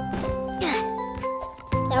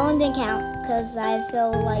that one didn't count because I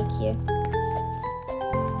feel like here.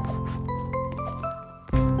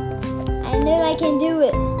 I know I can do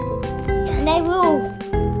it, and I will,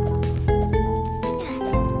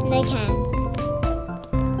 and I can.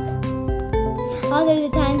 Although the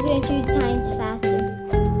time's going 2 times faster.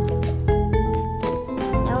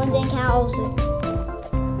 That one didn't count also.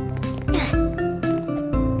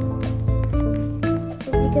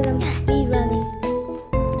 Because I'm speed running.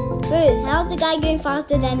 Bro, how's the guy going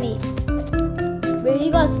faster than me? Bro, he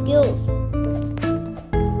got skills.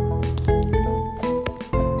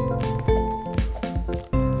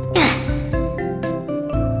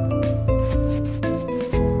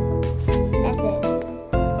 That's it.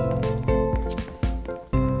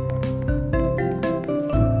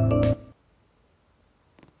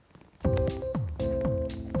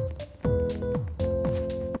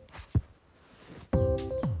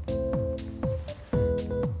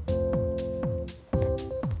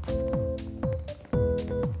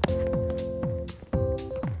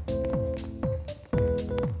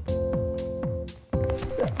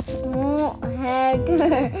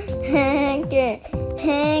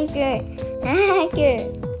 Hacker.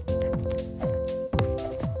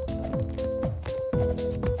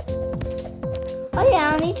 Oh yeah, I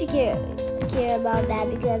don't need to care about that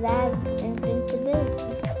because I have invincibility.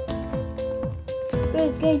 Bro,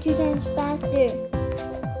 it's going 2 times faster.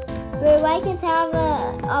 Bro, why can't Tower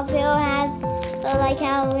of Hell has like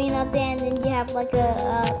Halloween up there and then you have like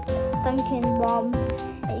a pumpkin bomb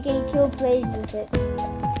and you can kill players with it.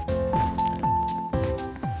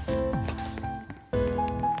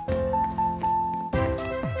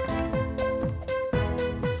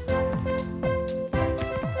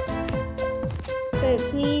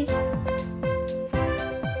 Please.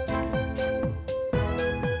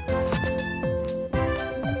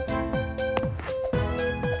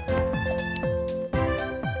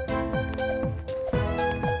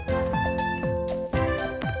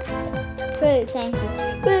 Bro, thank you.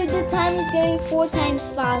 Bro, the time is going 4 times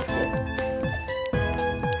faster.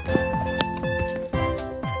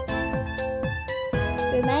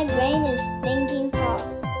 Bro, my brain is thinking fast.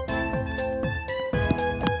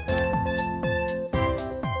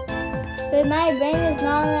 But my brain is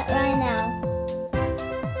not on it right now.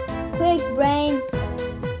 Quick, brain.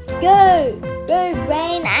 Go! Go,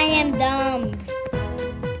 brain, I am dumb.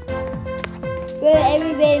 Bro,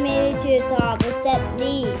 everybody made it to the top except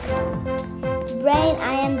me. Brain,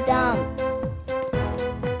 I am dumb.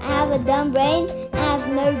 I have a dumb brain, I have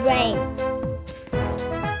no brain.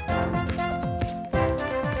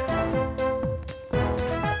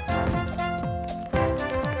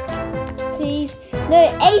 Please. No,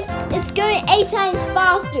 8, it's going 8 times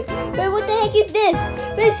faster. Bro, what the heck is this?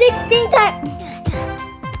 Bro, 16 times.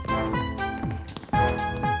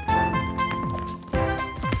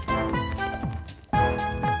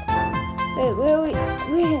 Wait, where are we?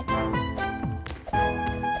 Where?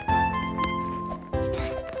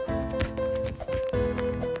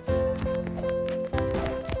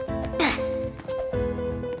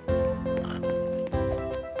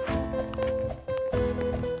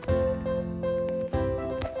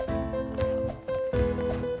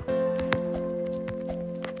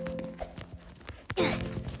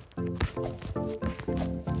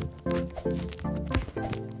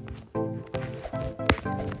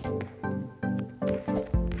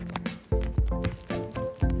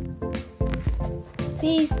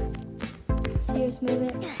 Please. Serious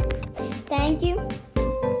movement. Thank you.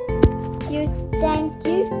 Thank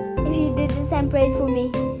you. If you did this and prayed for me.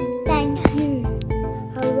 Thank you.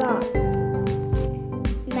 A lot.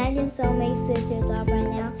 Imagine soulmates sit to the top right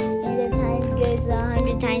now and the time goes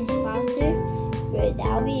 100 times faster. Bro,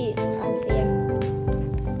 that would be unfair.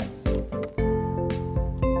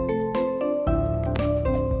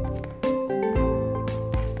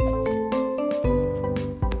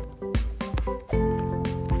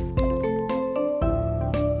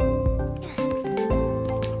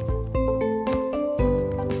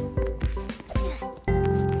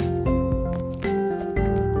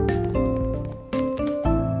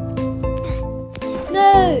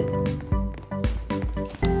 No!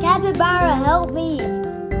 Capybara, help me!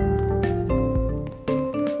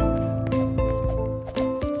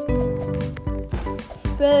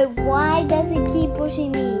 Bro, why does it keep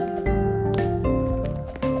pushing me?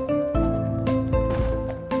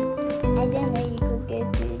 I didn't know you could go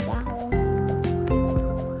through that hole.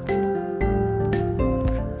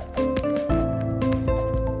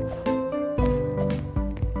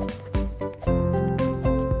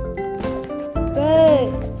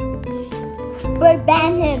 Bro,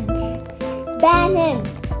 ban him! Ban him!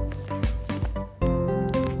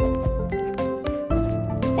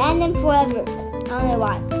 Ban him forever. I don't know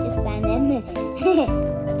why. Just ban him.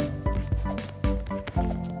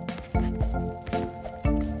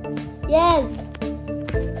 Yes!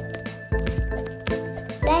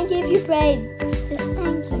 Thank you if you prayed. Just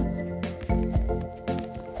thank you.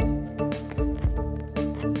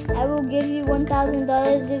 I will give you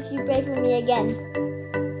 $1,000 if you pray for me again.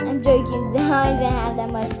 I'm joking. I don't even have that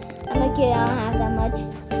much. I'm a kid. I don't have that much.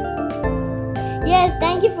 Yes,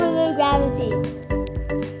 thank you for the gravity.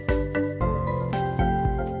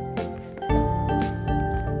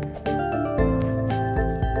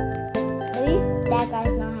 At least that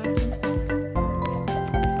guy's not happy.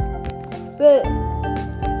 Bro.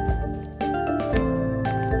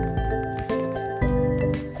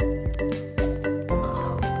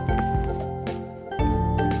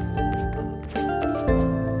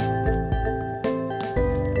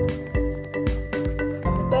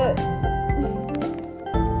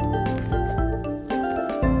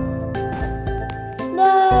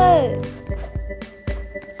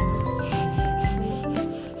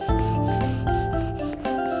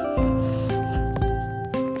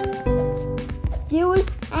 Viewers,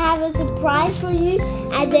 I have a surprise for you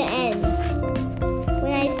at the end.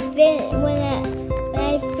 When I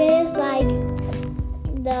finish like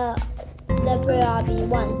the pre-hobby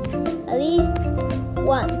once, at least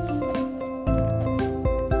once.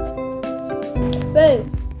 Bro,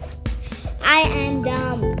 I am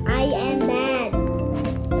dumb. I am bad.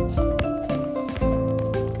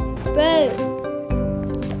 Bro,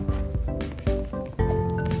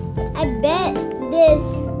 I bet this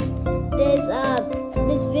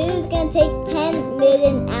video is gonna take 10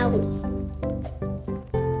 million hours.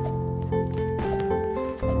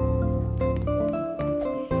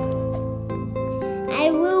 I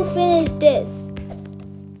will finish this.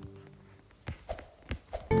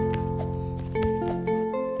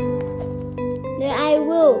 No, I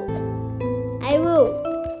will.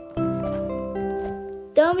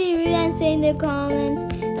 Don't be rude and say in the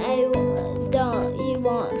comments, you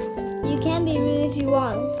want. You can be rude if you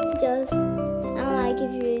want. Just, I don't like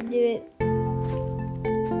if you do it.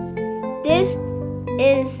 This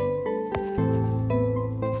is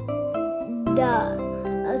the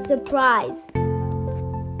a surprise.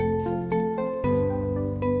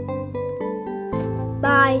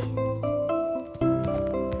 Bye.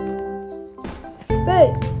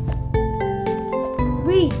 Boo!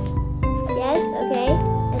 Reach! Yes, okay.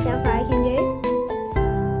 That's how far I can go.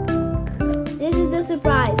 This is the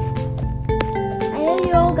surprise. I know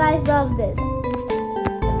you all guys love this.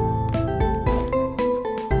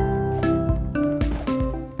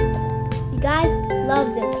 You guys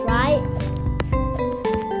love this, right?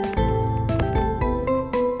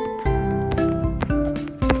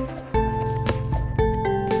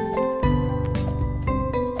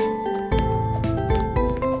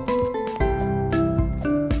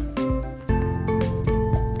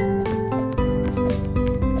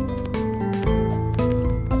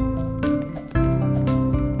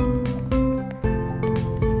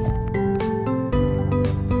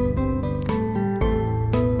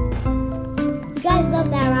 You guys love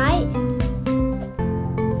that, right?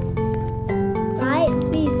 Right?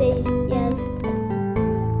 Please say yes.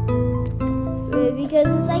 Because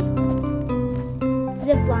it's like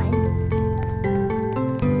zip line.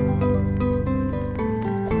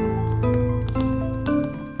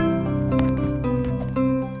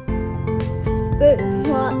 But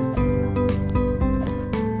what?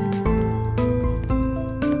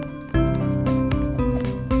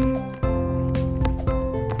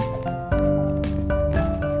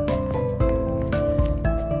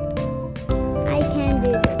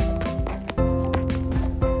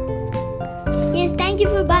 Yes, thank you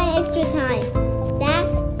for buying extra time. That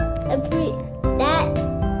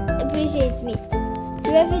appreciates me.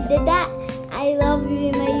 Whoever did that, I love you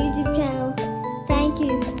in my YouTube channel. Thank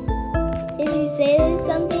you. If you say there's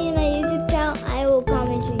something in my YouTube channel, I will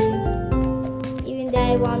comment to you. Even though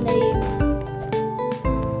I won't know you.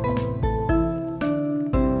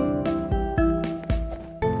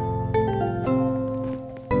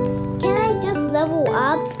 Can I just level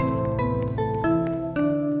up?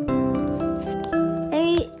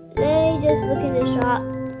 Let me just look in the shop.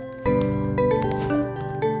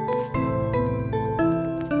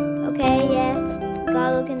 Okay, yeah.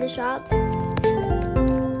 Gotta look in the shop.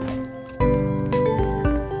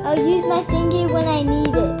 I'll use my thingy when I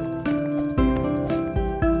need it.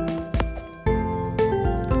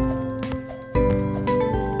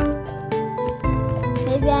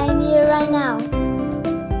 Maybe I need it right now.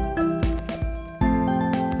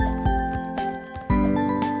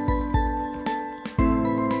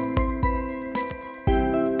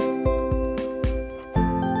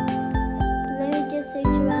 Search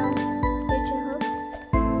around virtual hook.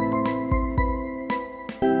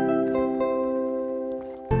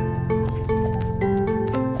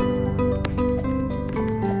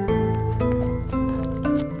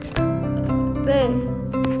 Boom.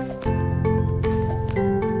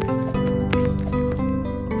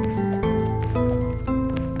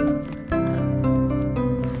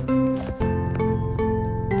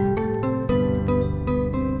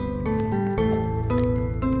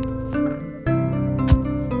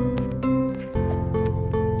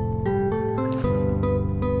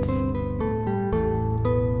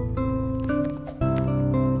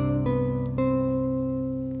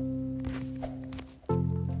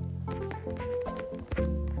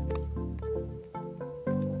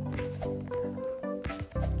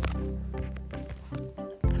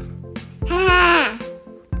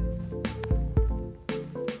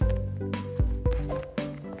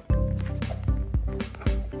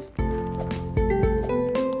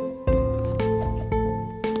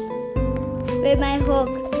 Where's my hook?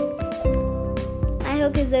 My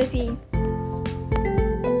hook is OP.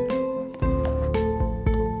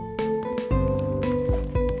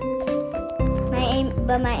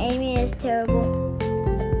 My aiming is terrible.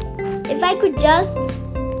 If I could just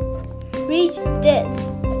reach this,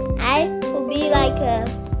 I will be like a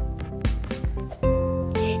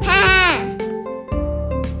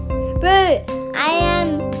bro, I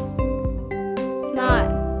am smart.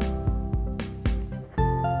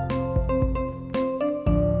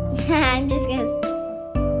 I'm just gonna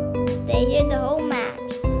stay here the whole match.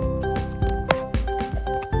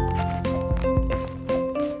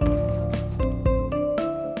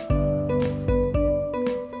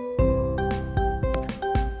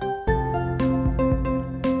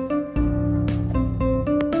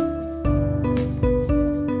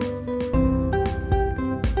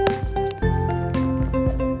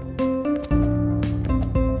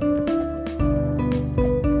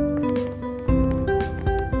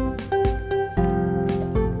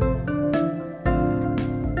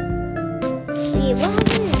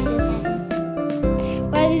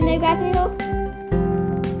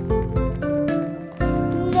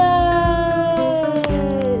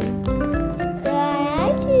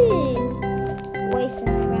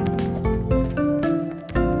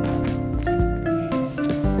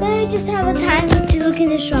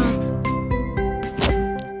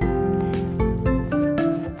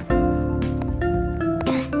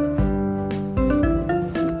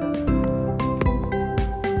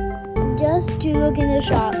 us to look in the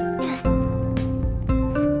shop.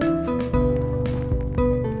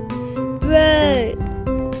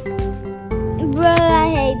 Bro, I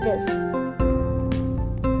hate this.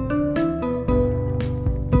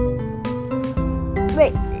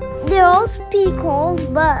 Wait, they're all speak holes,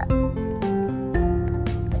 but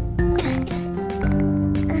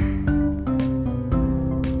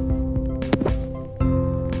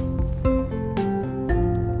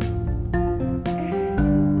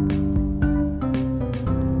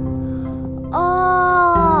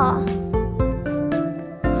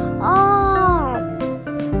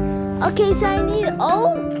okay, so I need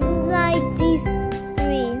all like these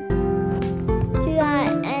three,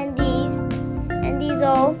 and these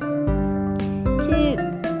all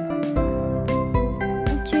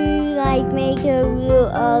to like make a real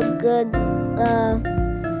good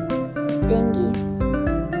thingy.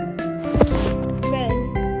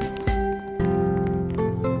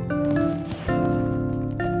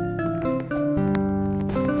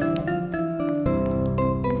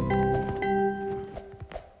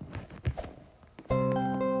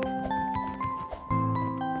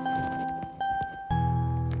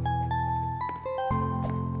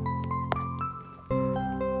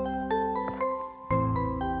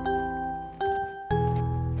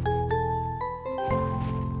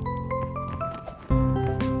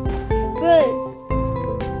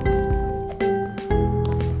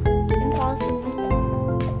 Impossible.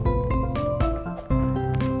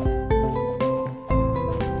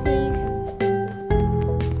 Please.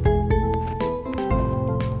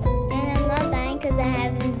 And I'm not dying because I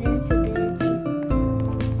have invincibility.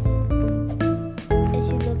 If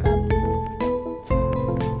you look up.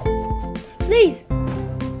 Please.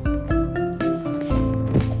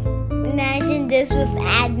 Imagine this with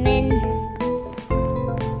admin.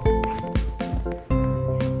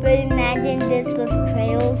 But imagine this with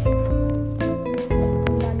trails.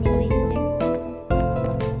 Money waster.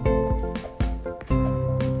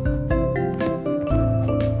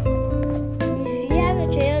 If you have a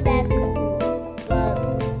trail, that's cool. But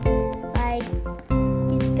like,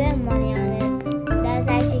 you spend money on it. That's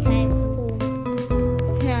actually kind of cool.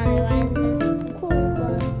 No, otherwise it's cool.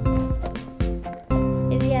 But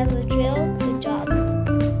if you have a trail, good job.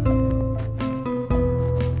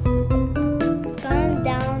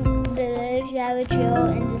 You have a trail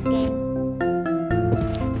in this game.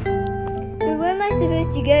 But where am I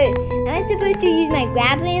supposed to go? Am I supposed to use my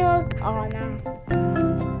grappling hook? Oh no.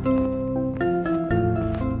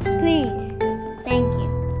 Please. Thank you.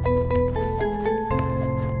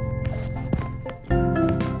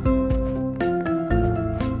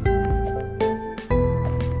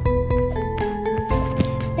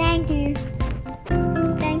 Thank you.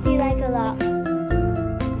 Thank you like a lot.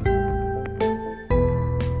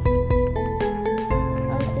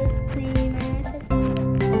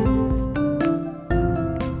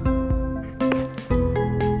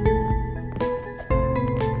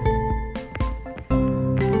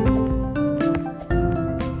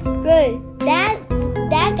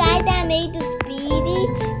 That guy that made the speedy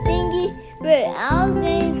thingy, bro, I was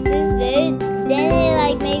getting so slow, then it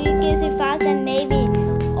like maybe goes so fast and maybe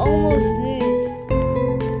almost lose.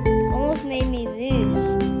 Almost made me lose.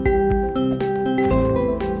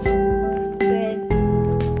 Bro,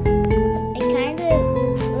 I kind of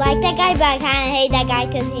like that guy, but I kind of hate that guy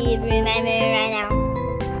because he ruined my mood right now.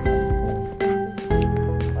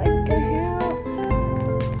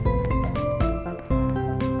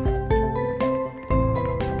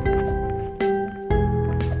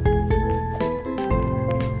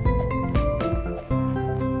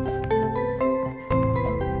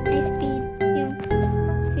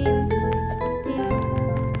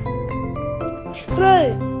 Bro!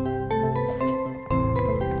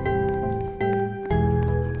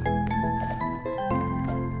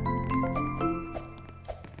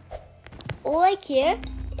 All I care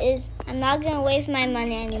is I'm not gonna waste my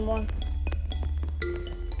money anymore.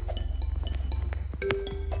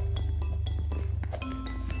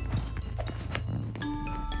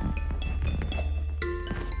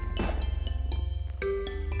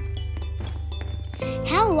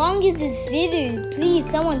 How long is this video? Please,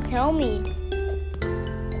 someone tell me.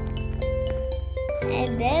 I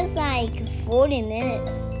bet it's like 40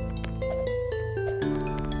 minutes.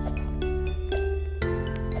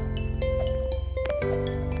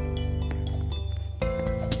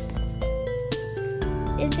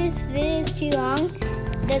 If this video is too long,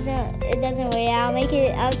 it doesn't work.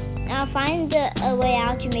 I'll find a way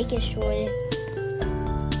out to make it shorter.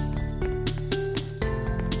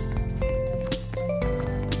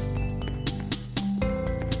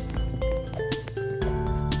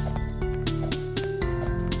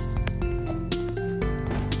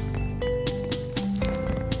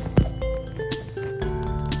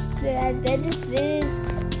 but this video is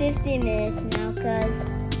 50 minutes now, cause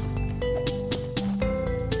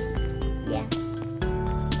yeah.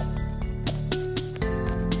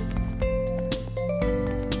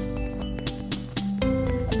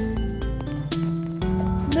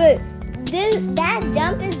 But that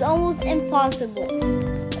jump is almost impossible.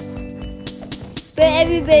 But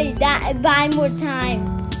everybody, buy more time.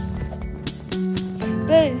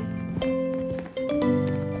 But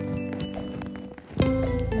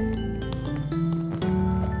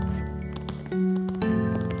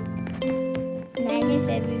imagine if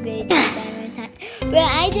everybody did buy more time. But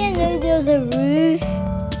I didn't know there was a roof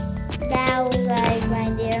that was like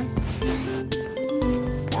right there.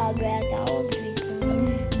 Oh, but I thought it was respawn.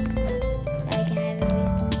 I haven't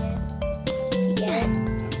respawned yet. You get it?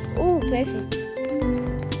 Oh, perfect.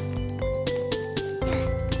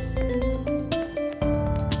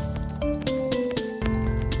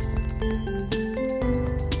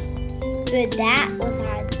 But that was hard.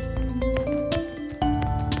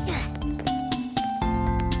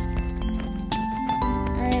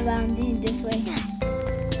 I'm doing it this way.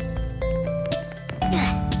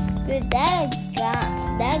 But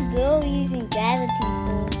that girl using gravity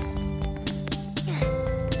force.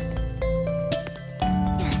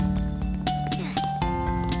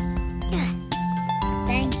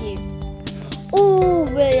 Thank you. Ooh,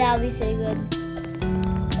 but that'll be so good.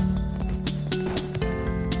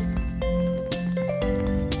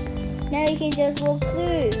 Now you can just walk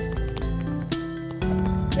through.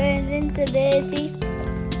 For invincibility.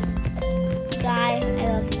 Guy, I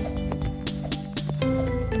love you.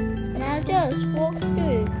 Now just walk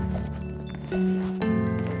through.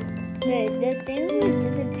 But the thing was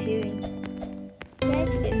disappearing. You have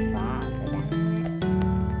to get fast at that moment.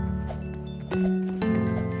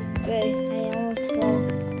 But I almost fell.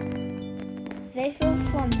 If I fall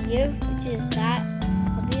from here, which is that,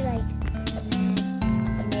 I'll be like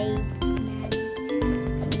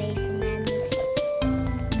made for madness.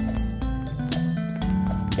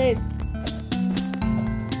 Good.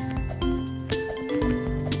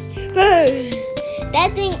 That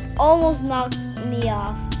thing almost knocked me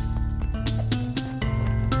off.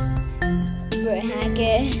 We're a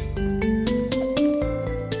hacker.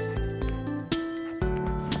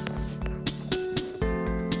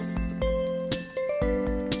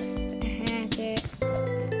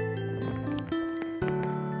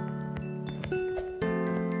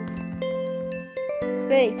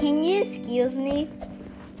 Wait, can you excuse me?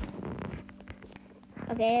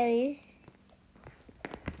 Okay, at least.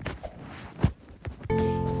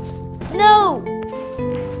 No!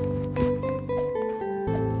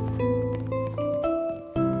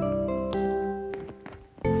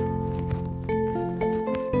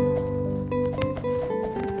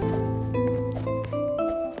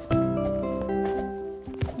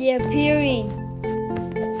 They're appearing.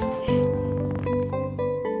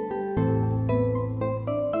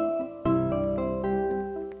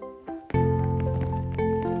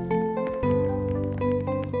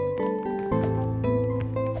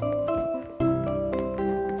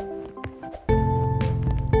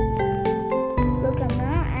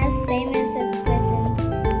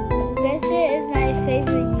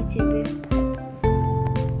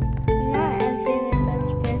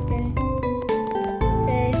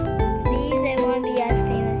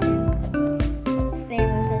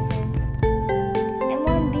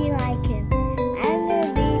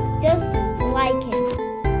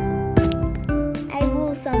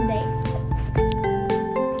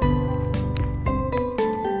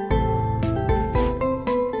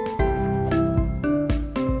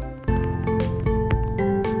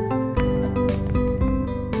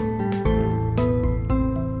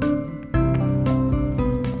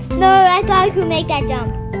 No, I thought I could make that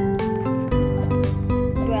jump.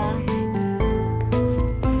 Bruh.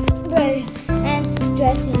 I'm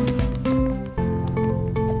stressing.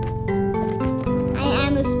 I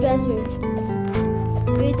am a stressor.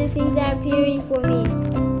 Read the things that are appearing for me.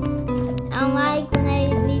 I don't like when I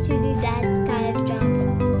need to do that kind of jump.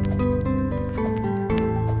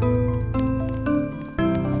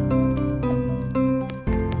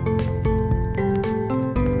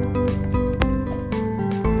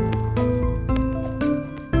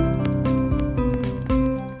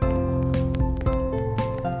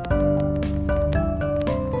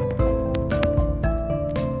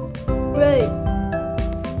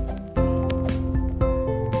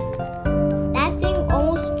 That thing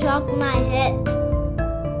almost struck my head.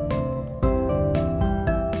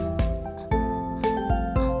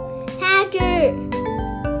 Hacker!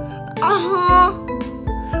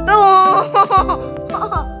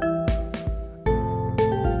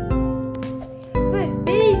 But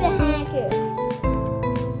Billy's a hacker.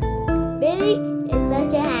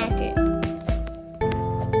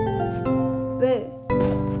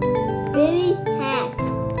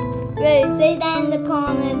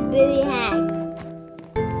 Billy Hacks.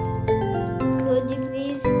 Could you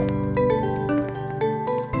please?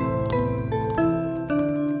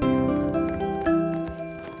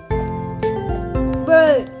 Bro,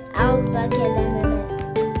 I was lucky at that minute.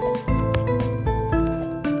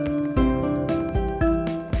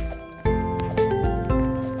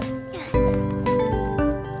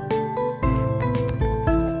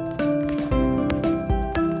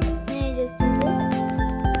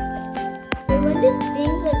 The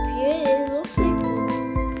things appear, it looks like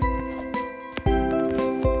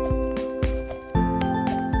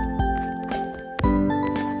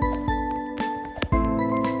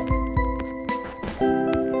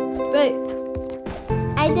bro,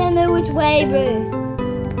 I don't know which way, bro.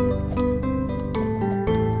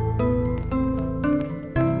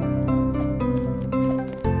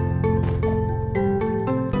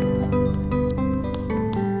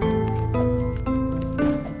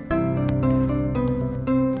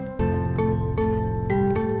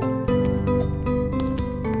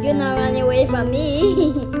 You're not running away from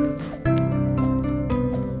me.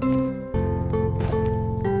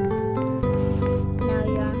 Now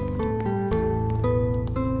you are.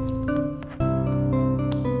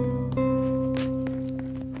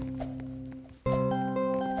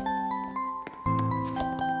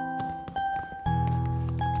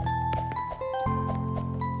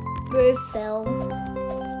 Bro fell.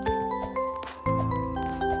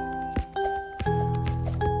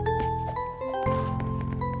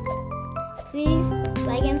 Please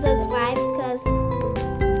like and subscribe because I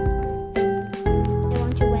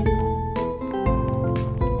want to win.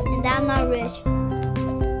 And I'm not rich.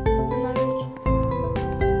 I'm not rich.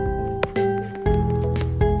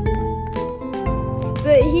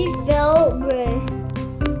 But he fell, bro.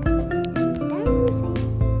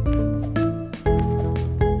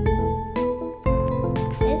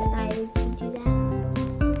 Yes, I can do that.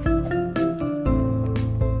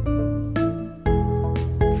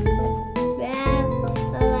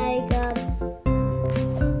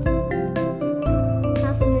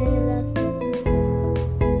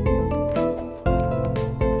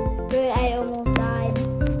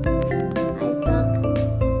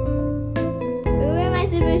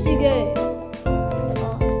 To go.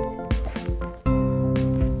 Oh.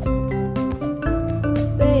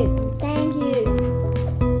 Babe, thank you.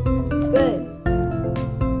 Babe.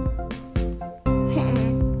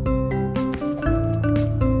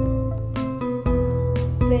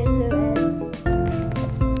 Babe,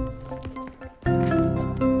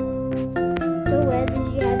 so where did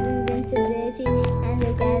you have invincibility and the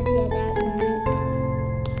gravity at that moment?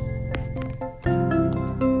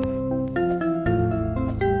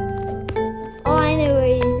 I know what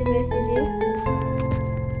you're supposed to do.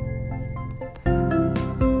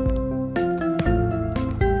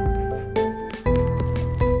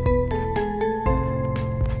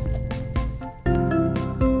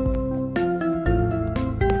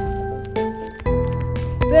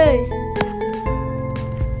 Bro.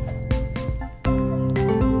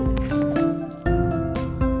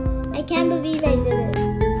 I can't believe I did it.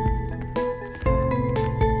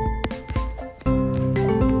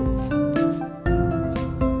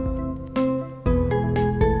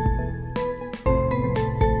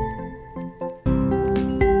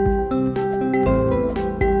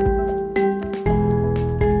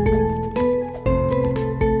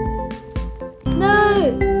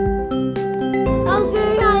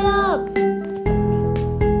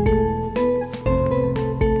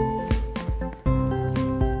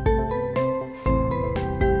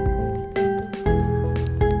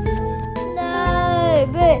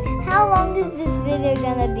 How long is this video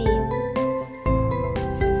gonna be?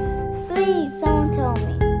 Please, someone tell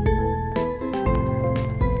me.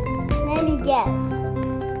 Let me guess.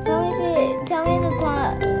 Tell me in the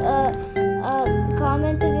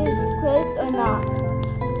comments if it's close or not.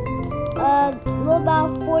 What about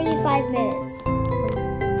 45 minutes?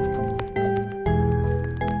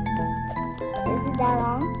 Is it that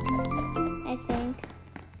long? I think.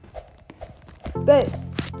 Bro,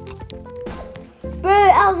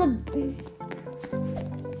 I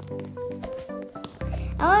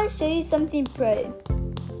want to show you something a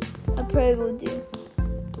pro will do.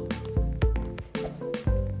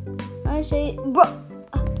 I want to show you, bro.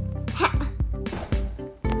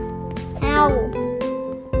 How?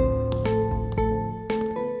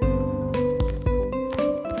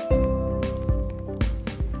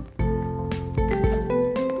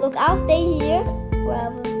 Look, I'll stay here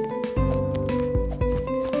wherever.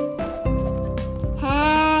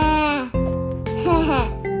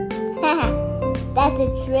 That's a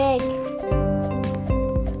trick.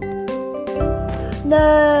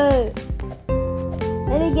 No.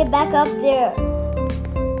 Let me to get back up there.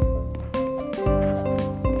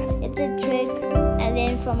 It's a trick I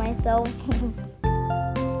learned for myself.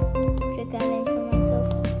 Trick I learned for myself.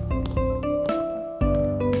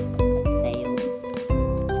 Failed.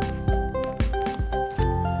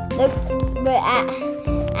 Look, but I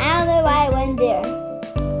don't know why I went there.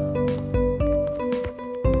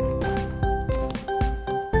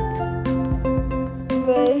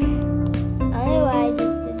 Bro.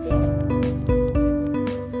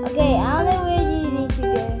 Okay, I don't know where you need to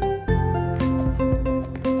go.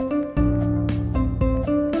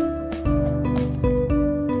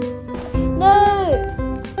 No!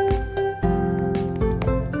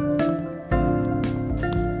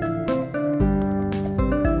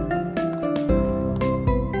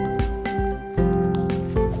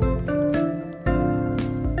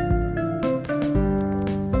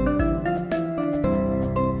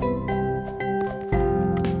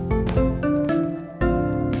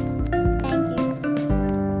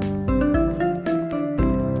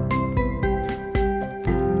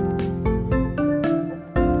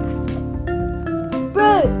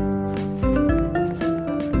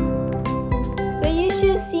 But you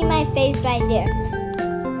should see my face right there.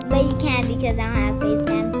 But you can't because I don't have face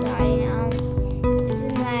cam. Sorry. This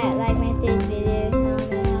is my third video. I don't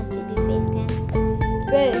know how to do face cam.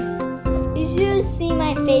 Bro, you should see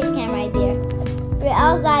my face cam right there. Bro,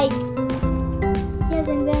 I was like, yes,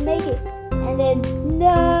 I'm gonna make it. And then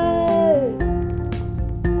no.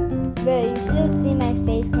 Bro, you should see my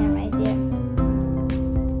face cam right there.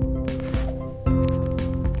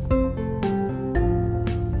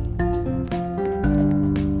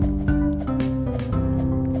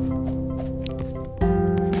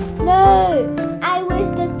 No! I wish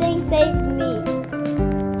the thing saved me.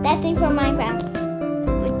 That thing from Minecraft,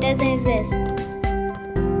 which doesn't exist.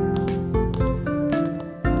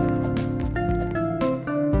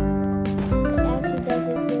 It actually does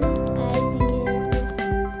exist. I think it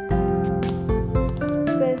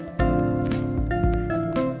exists.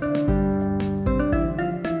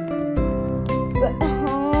 But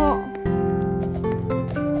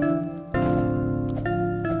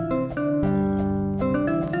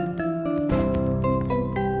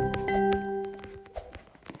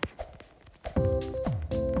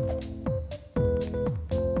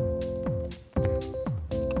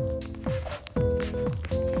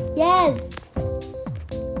yes!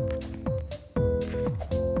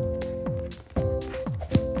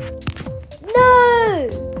 No!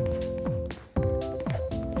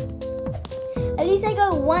 At least I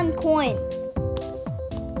got 1 coin.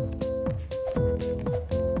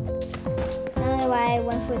 I don't know why I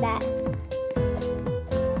went for that.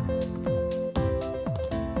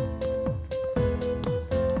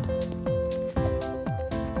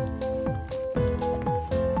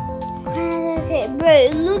 Okay, bro,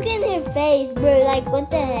 look in her face, bro. Like, what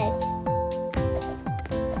the heck?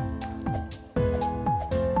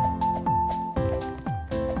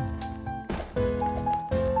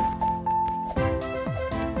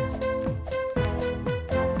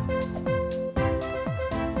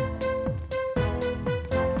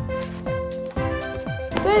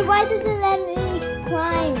 Bro, why does it let me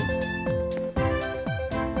climb?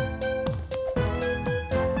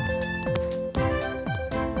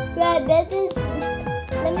 Bro, I bet this.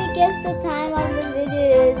 Let me guess the time of the video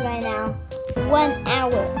is right now. 1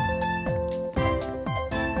 hour.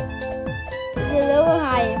 Is it low or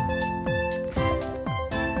higher?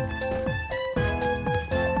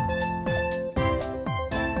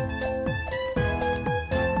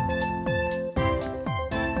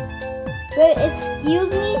 Bro,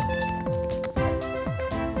 excuse me?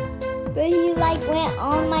 Bro, you like went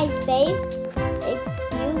on my face?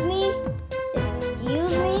 Excuse me?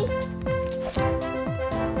 Excuse me?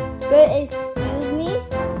 Bro, excuse me?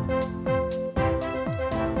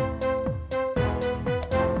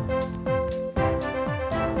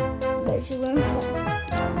 Bro, she went for...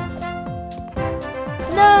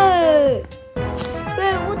 No! Bro,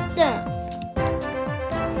 what the?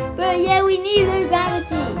 Bro, yeah, we need the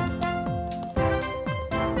gravity.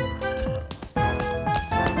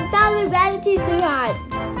 We found the gravity too hard.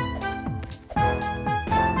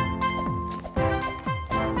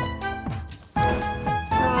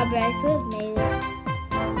 But I could have made it.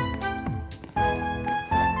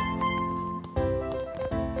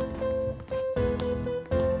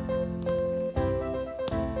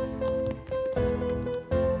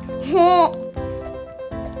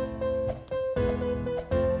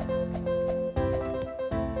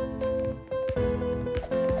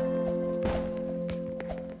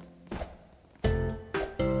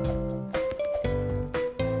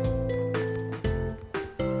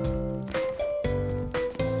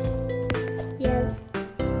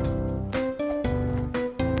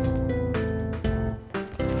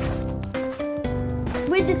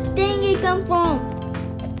 Where did the thingy come from?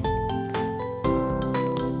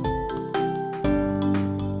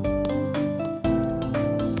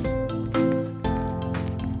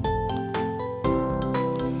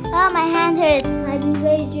 Oh, my hand hurts. I've been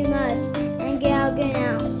playing too much. And get out, get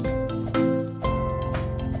out.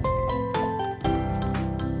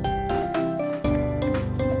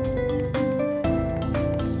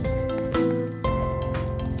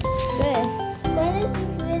 Good. When is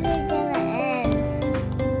this video gonna end?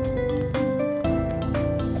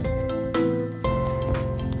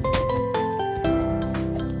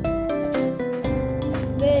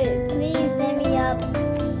 Good. Please let me up.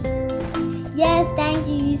 Yes, thank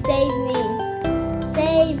you. You saved me.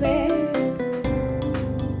 Saver.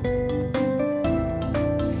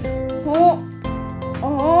 Oh.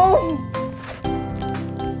 Oh.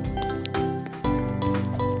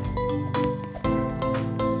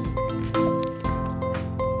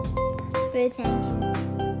 Good, thank you.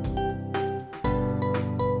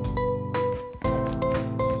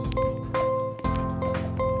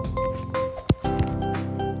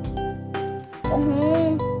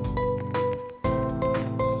 Oh.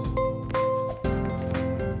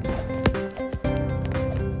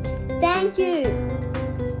 Thank you.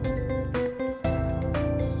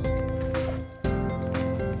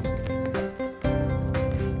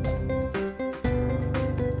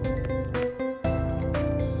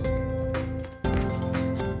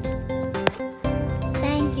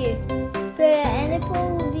 Thank you. But an apple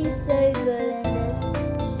will be so good in this.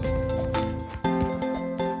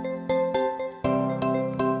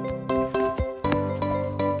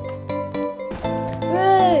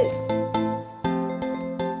 Bro!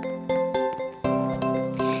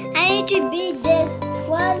 I need to beat this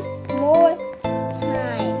one more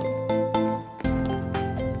time.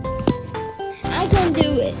 I can do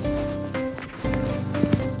it.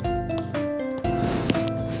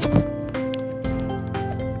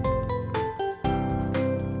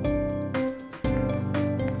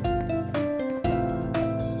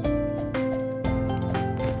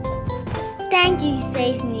 Thank you, you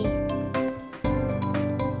saved me.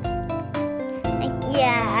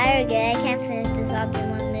 Yeah, I regret I can't finish this up in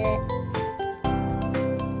 1 minute.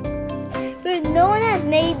 But no one has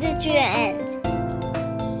made it to the end.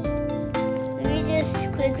 Let me just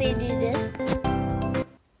quickly do this.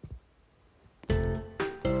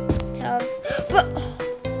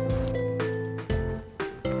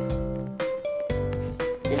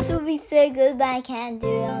 This will be so good, but I can't do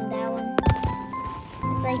it on that one.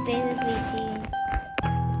 It's like basically cheating.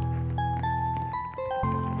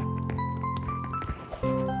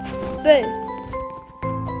 Boom.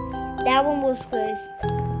 That one was close.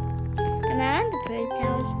 Am I on the bird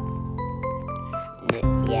towers?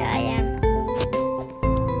 Yeah, I am.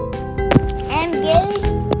 I'm getting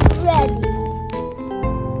ready.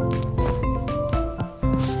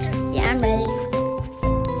 Yeah, I'm ready.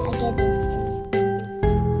 I get it.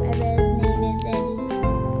 My brother's name is Eddie.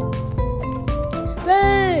 Bro!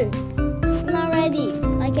 I'm not ready.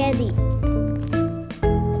 Like Eddie.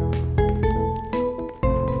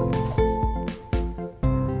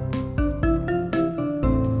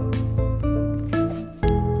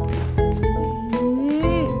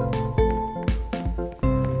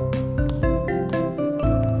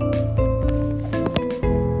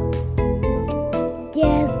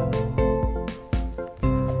 Yes.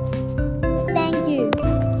 Thank you.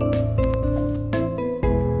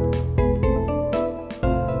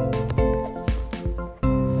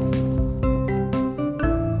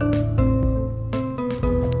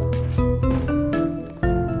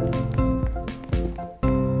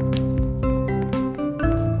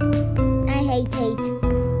 I hate hate.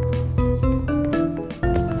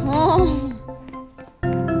 Oh.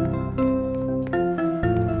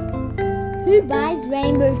 Who buys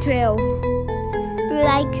Rainbow Trail?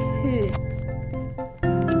 Like who?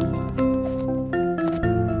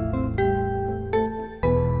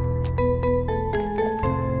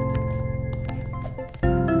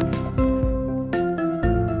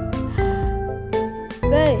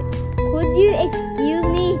 Bro, could you excuse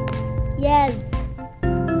me? Yes.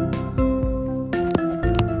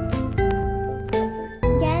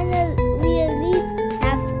 Can we at least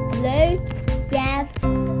have low graph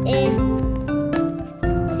in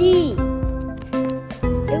tea?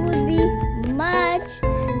 It would be much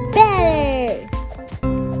better.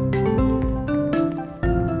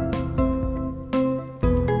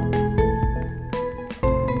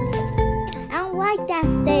 I don't like that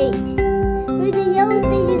stage. But the yellow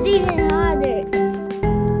stage is even harder.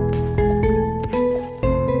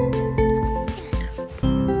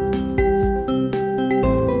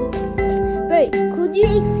 Bro, could you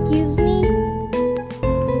excuse me?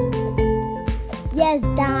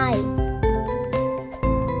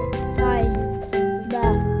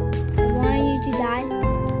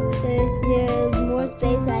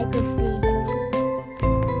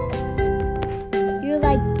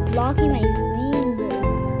 like blocking my screen, bro.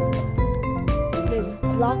 Bro,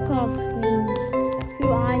 block off screen. Who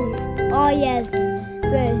are you? Oh yes,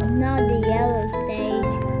 bro, not the yellow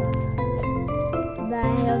stage. But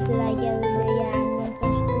I also like yellow, so yeah, I'm gonna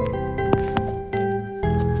push through.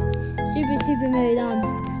 Super mode on,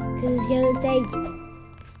 cause it's yellow stage.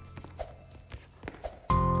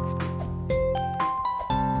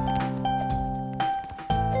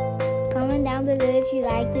 Comment down below if you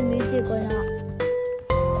like the music or not.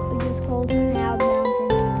 Which is called Cloud Mountain.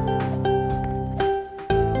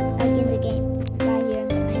 Like in the game. Right here,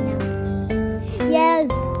 right now. Yes!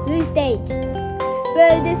 Blue stage. Bro,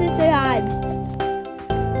 this is so hard.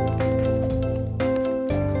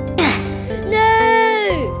 No!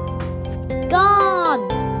 Gone!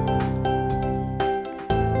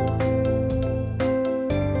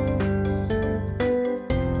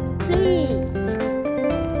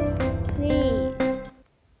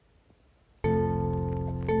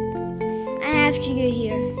 I have to go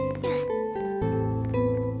here.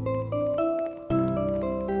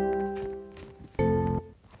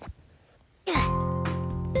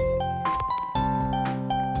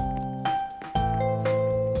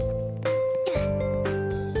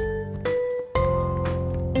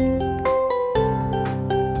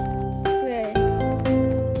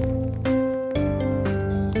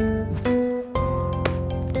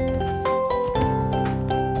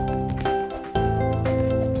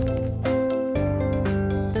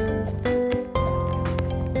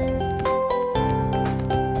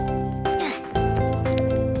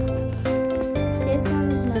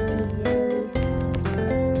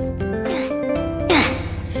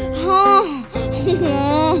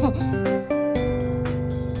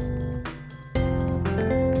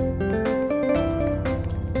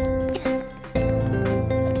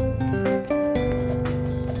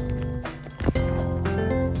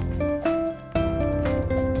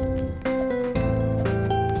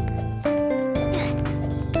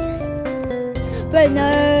 But no.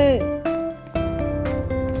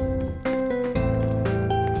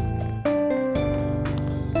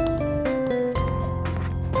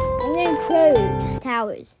 I'm going to close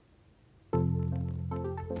towers.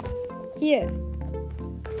 Here.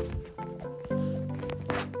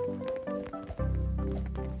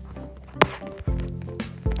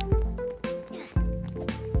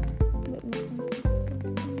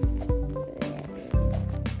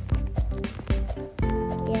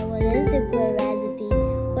 Yeah, what is the grow recipe?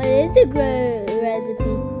 What is the grow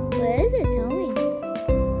recipe? What is it? Tell me.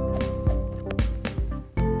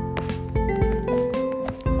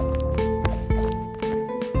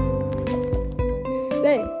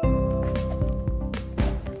 Right.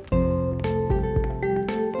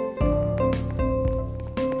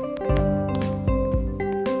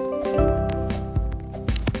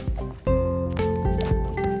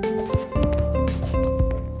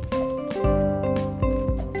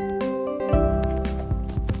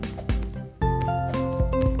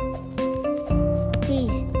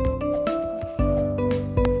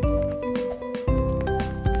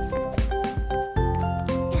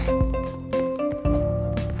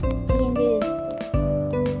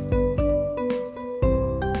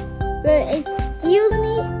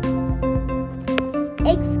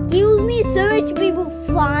 Excuse me, so much people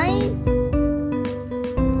flying.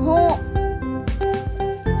 Oh.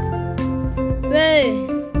 Bro.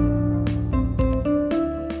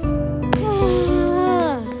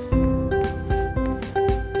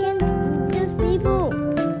 Can just people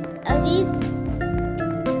at least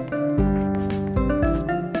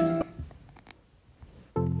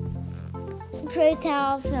Pro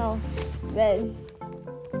Tower fell. Bro.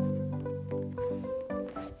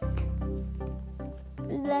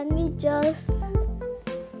 Let me just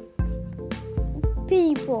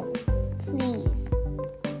people, please.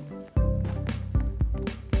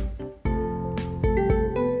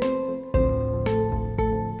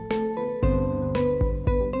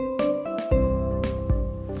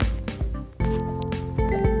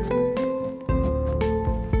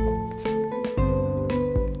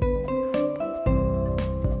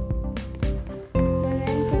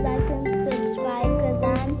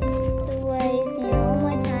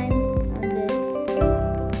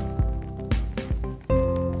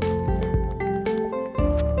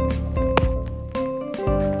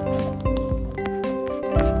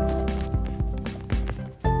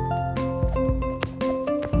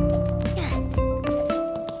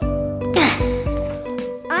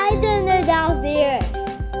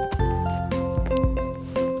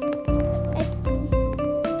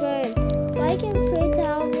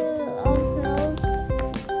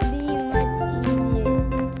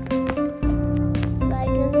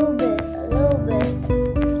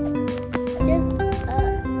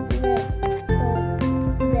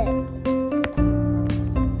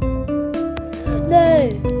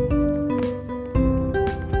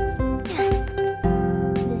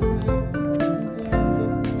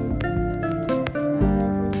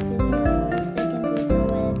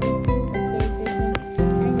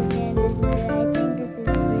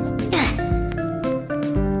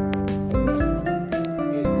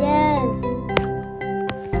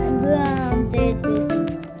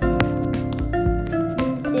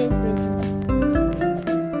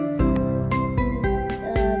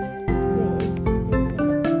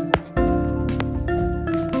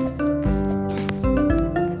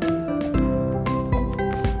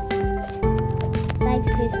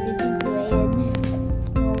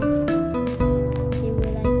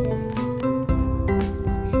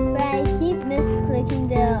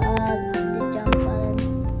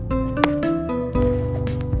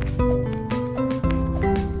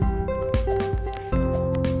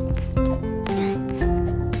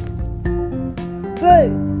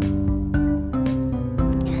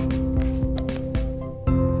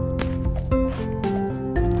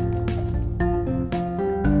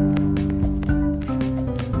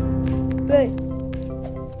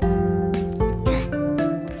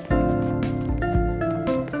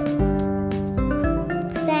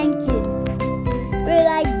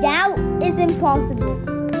 possible.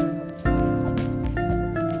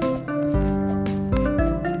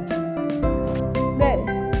 Bro.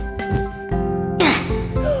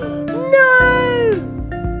 No!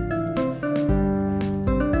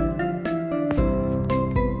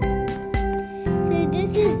 So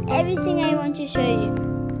this is everything I want to show you.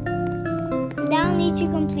 Now I need to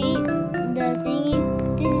complete the thingy.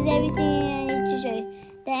 This is everything I need to show you.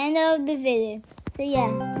 The end of the video. So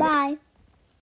yeah, bye.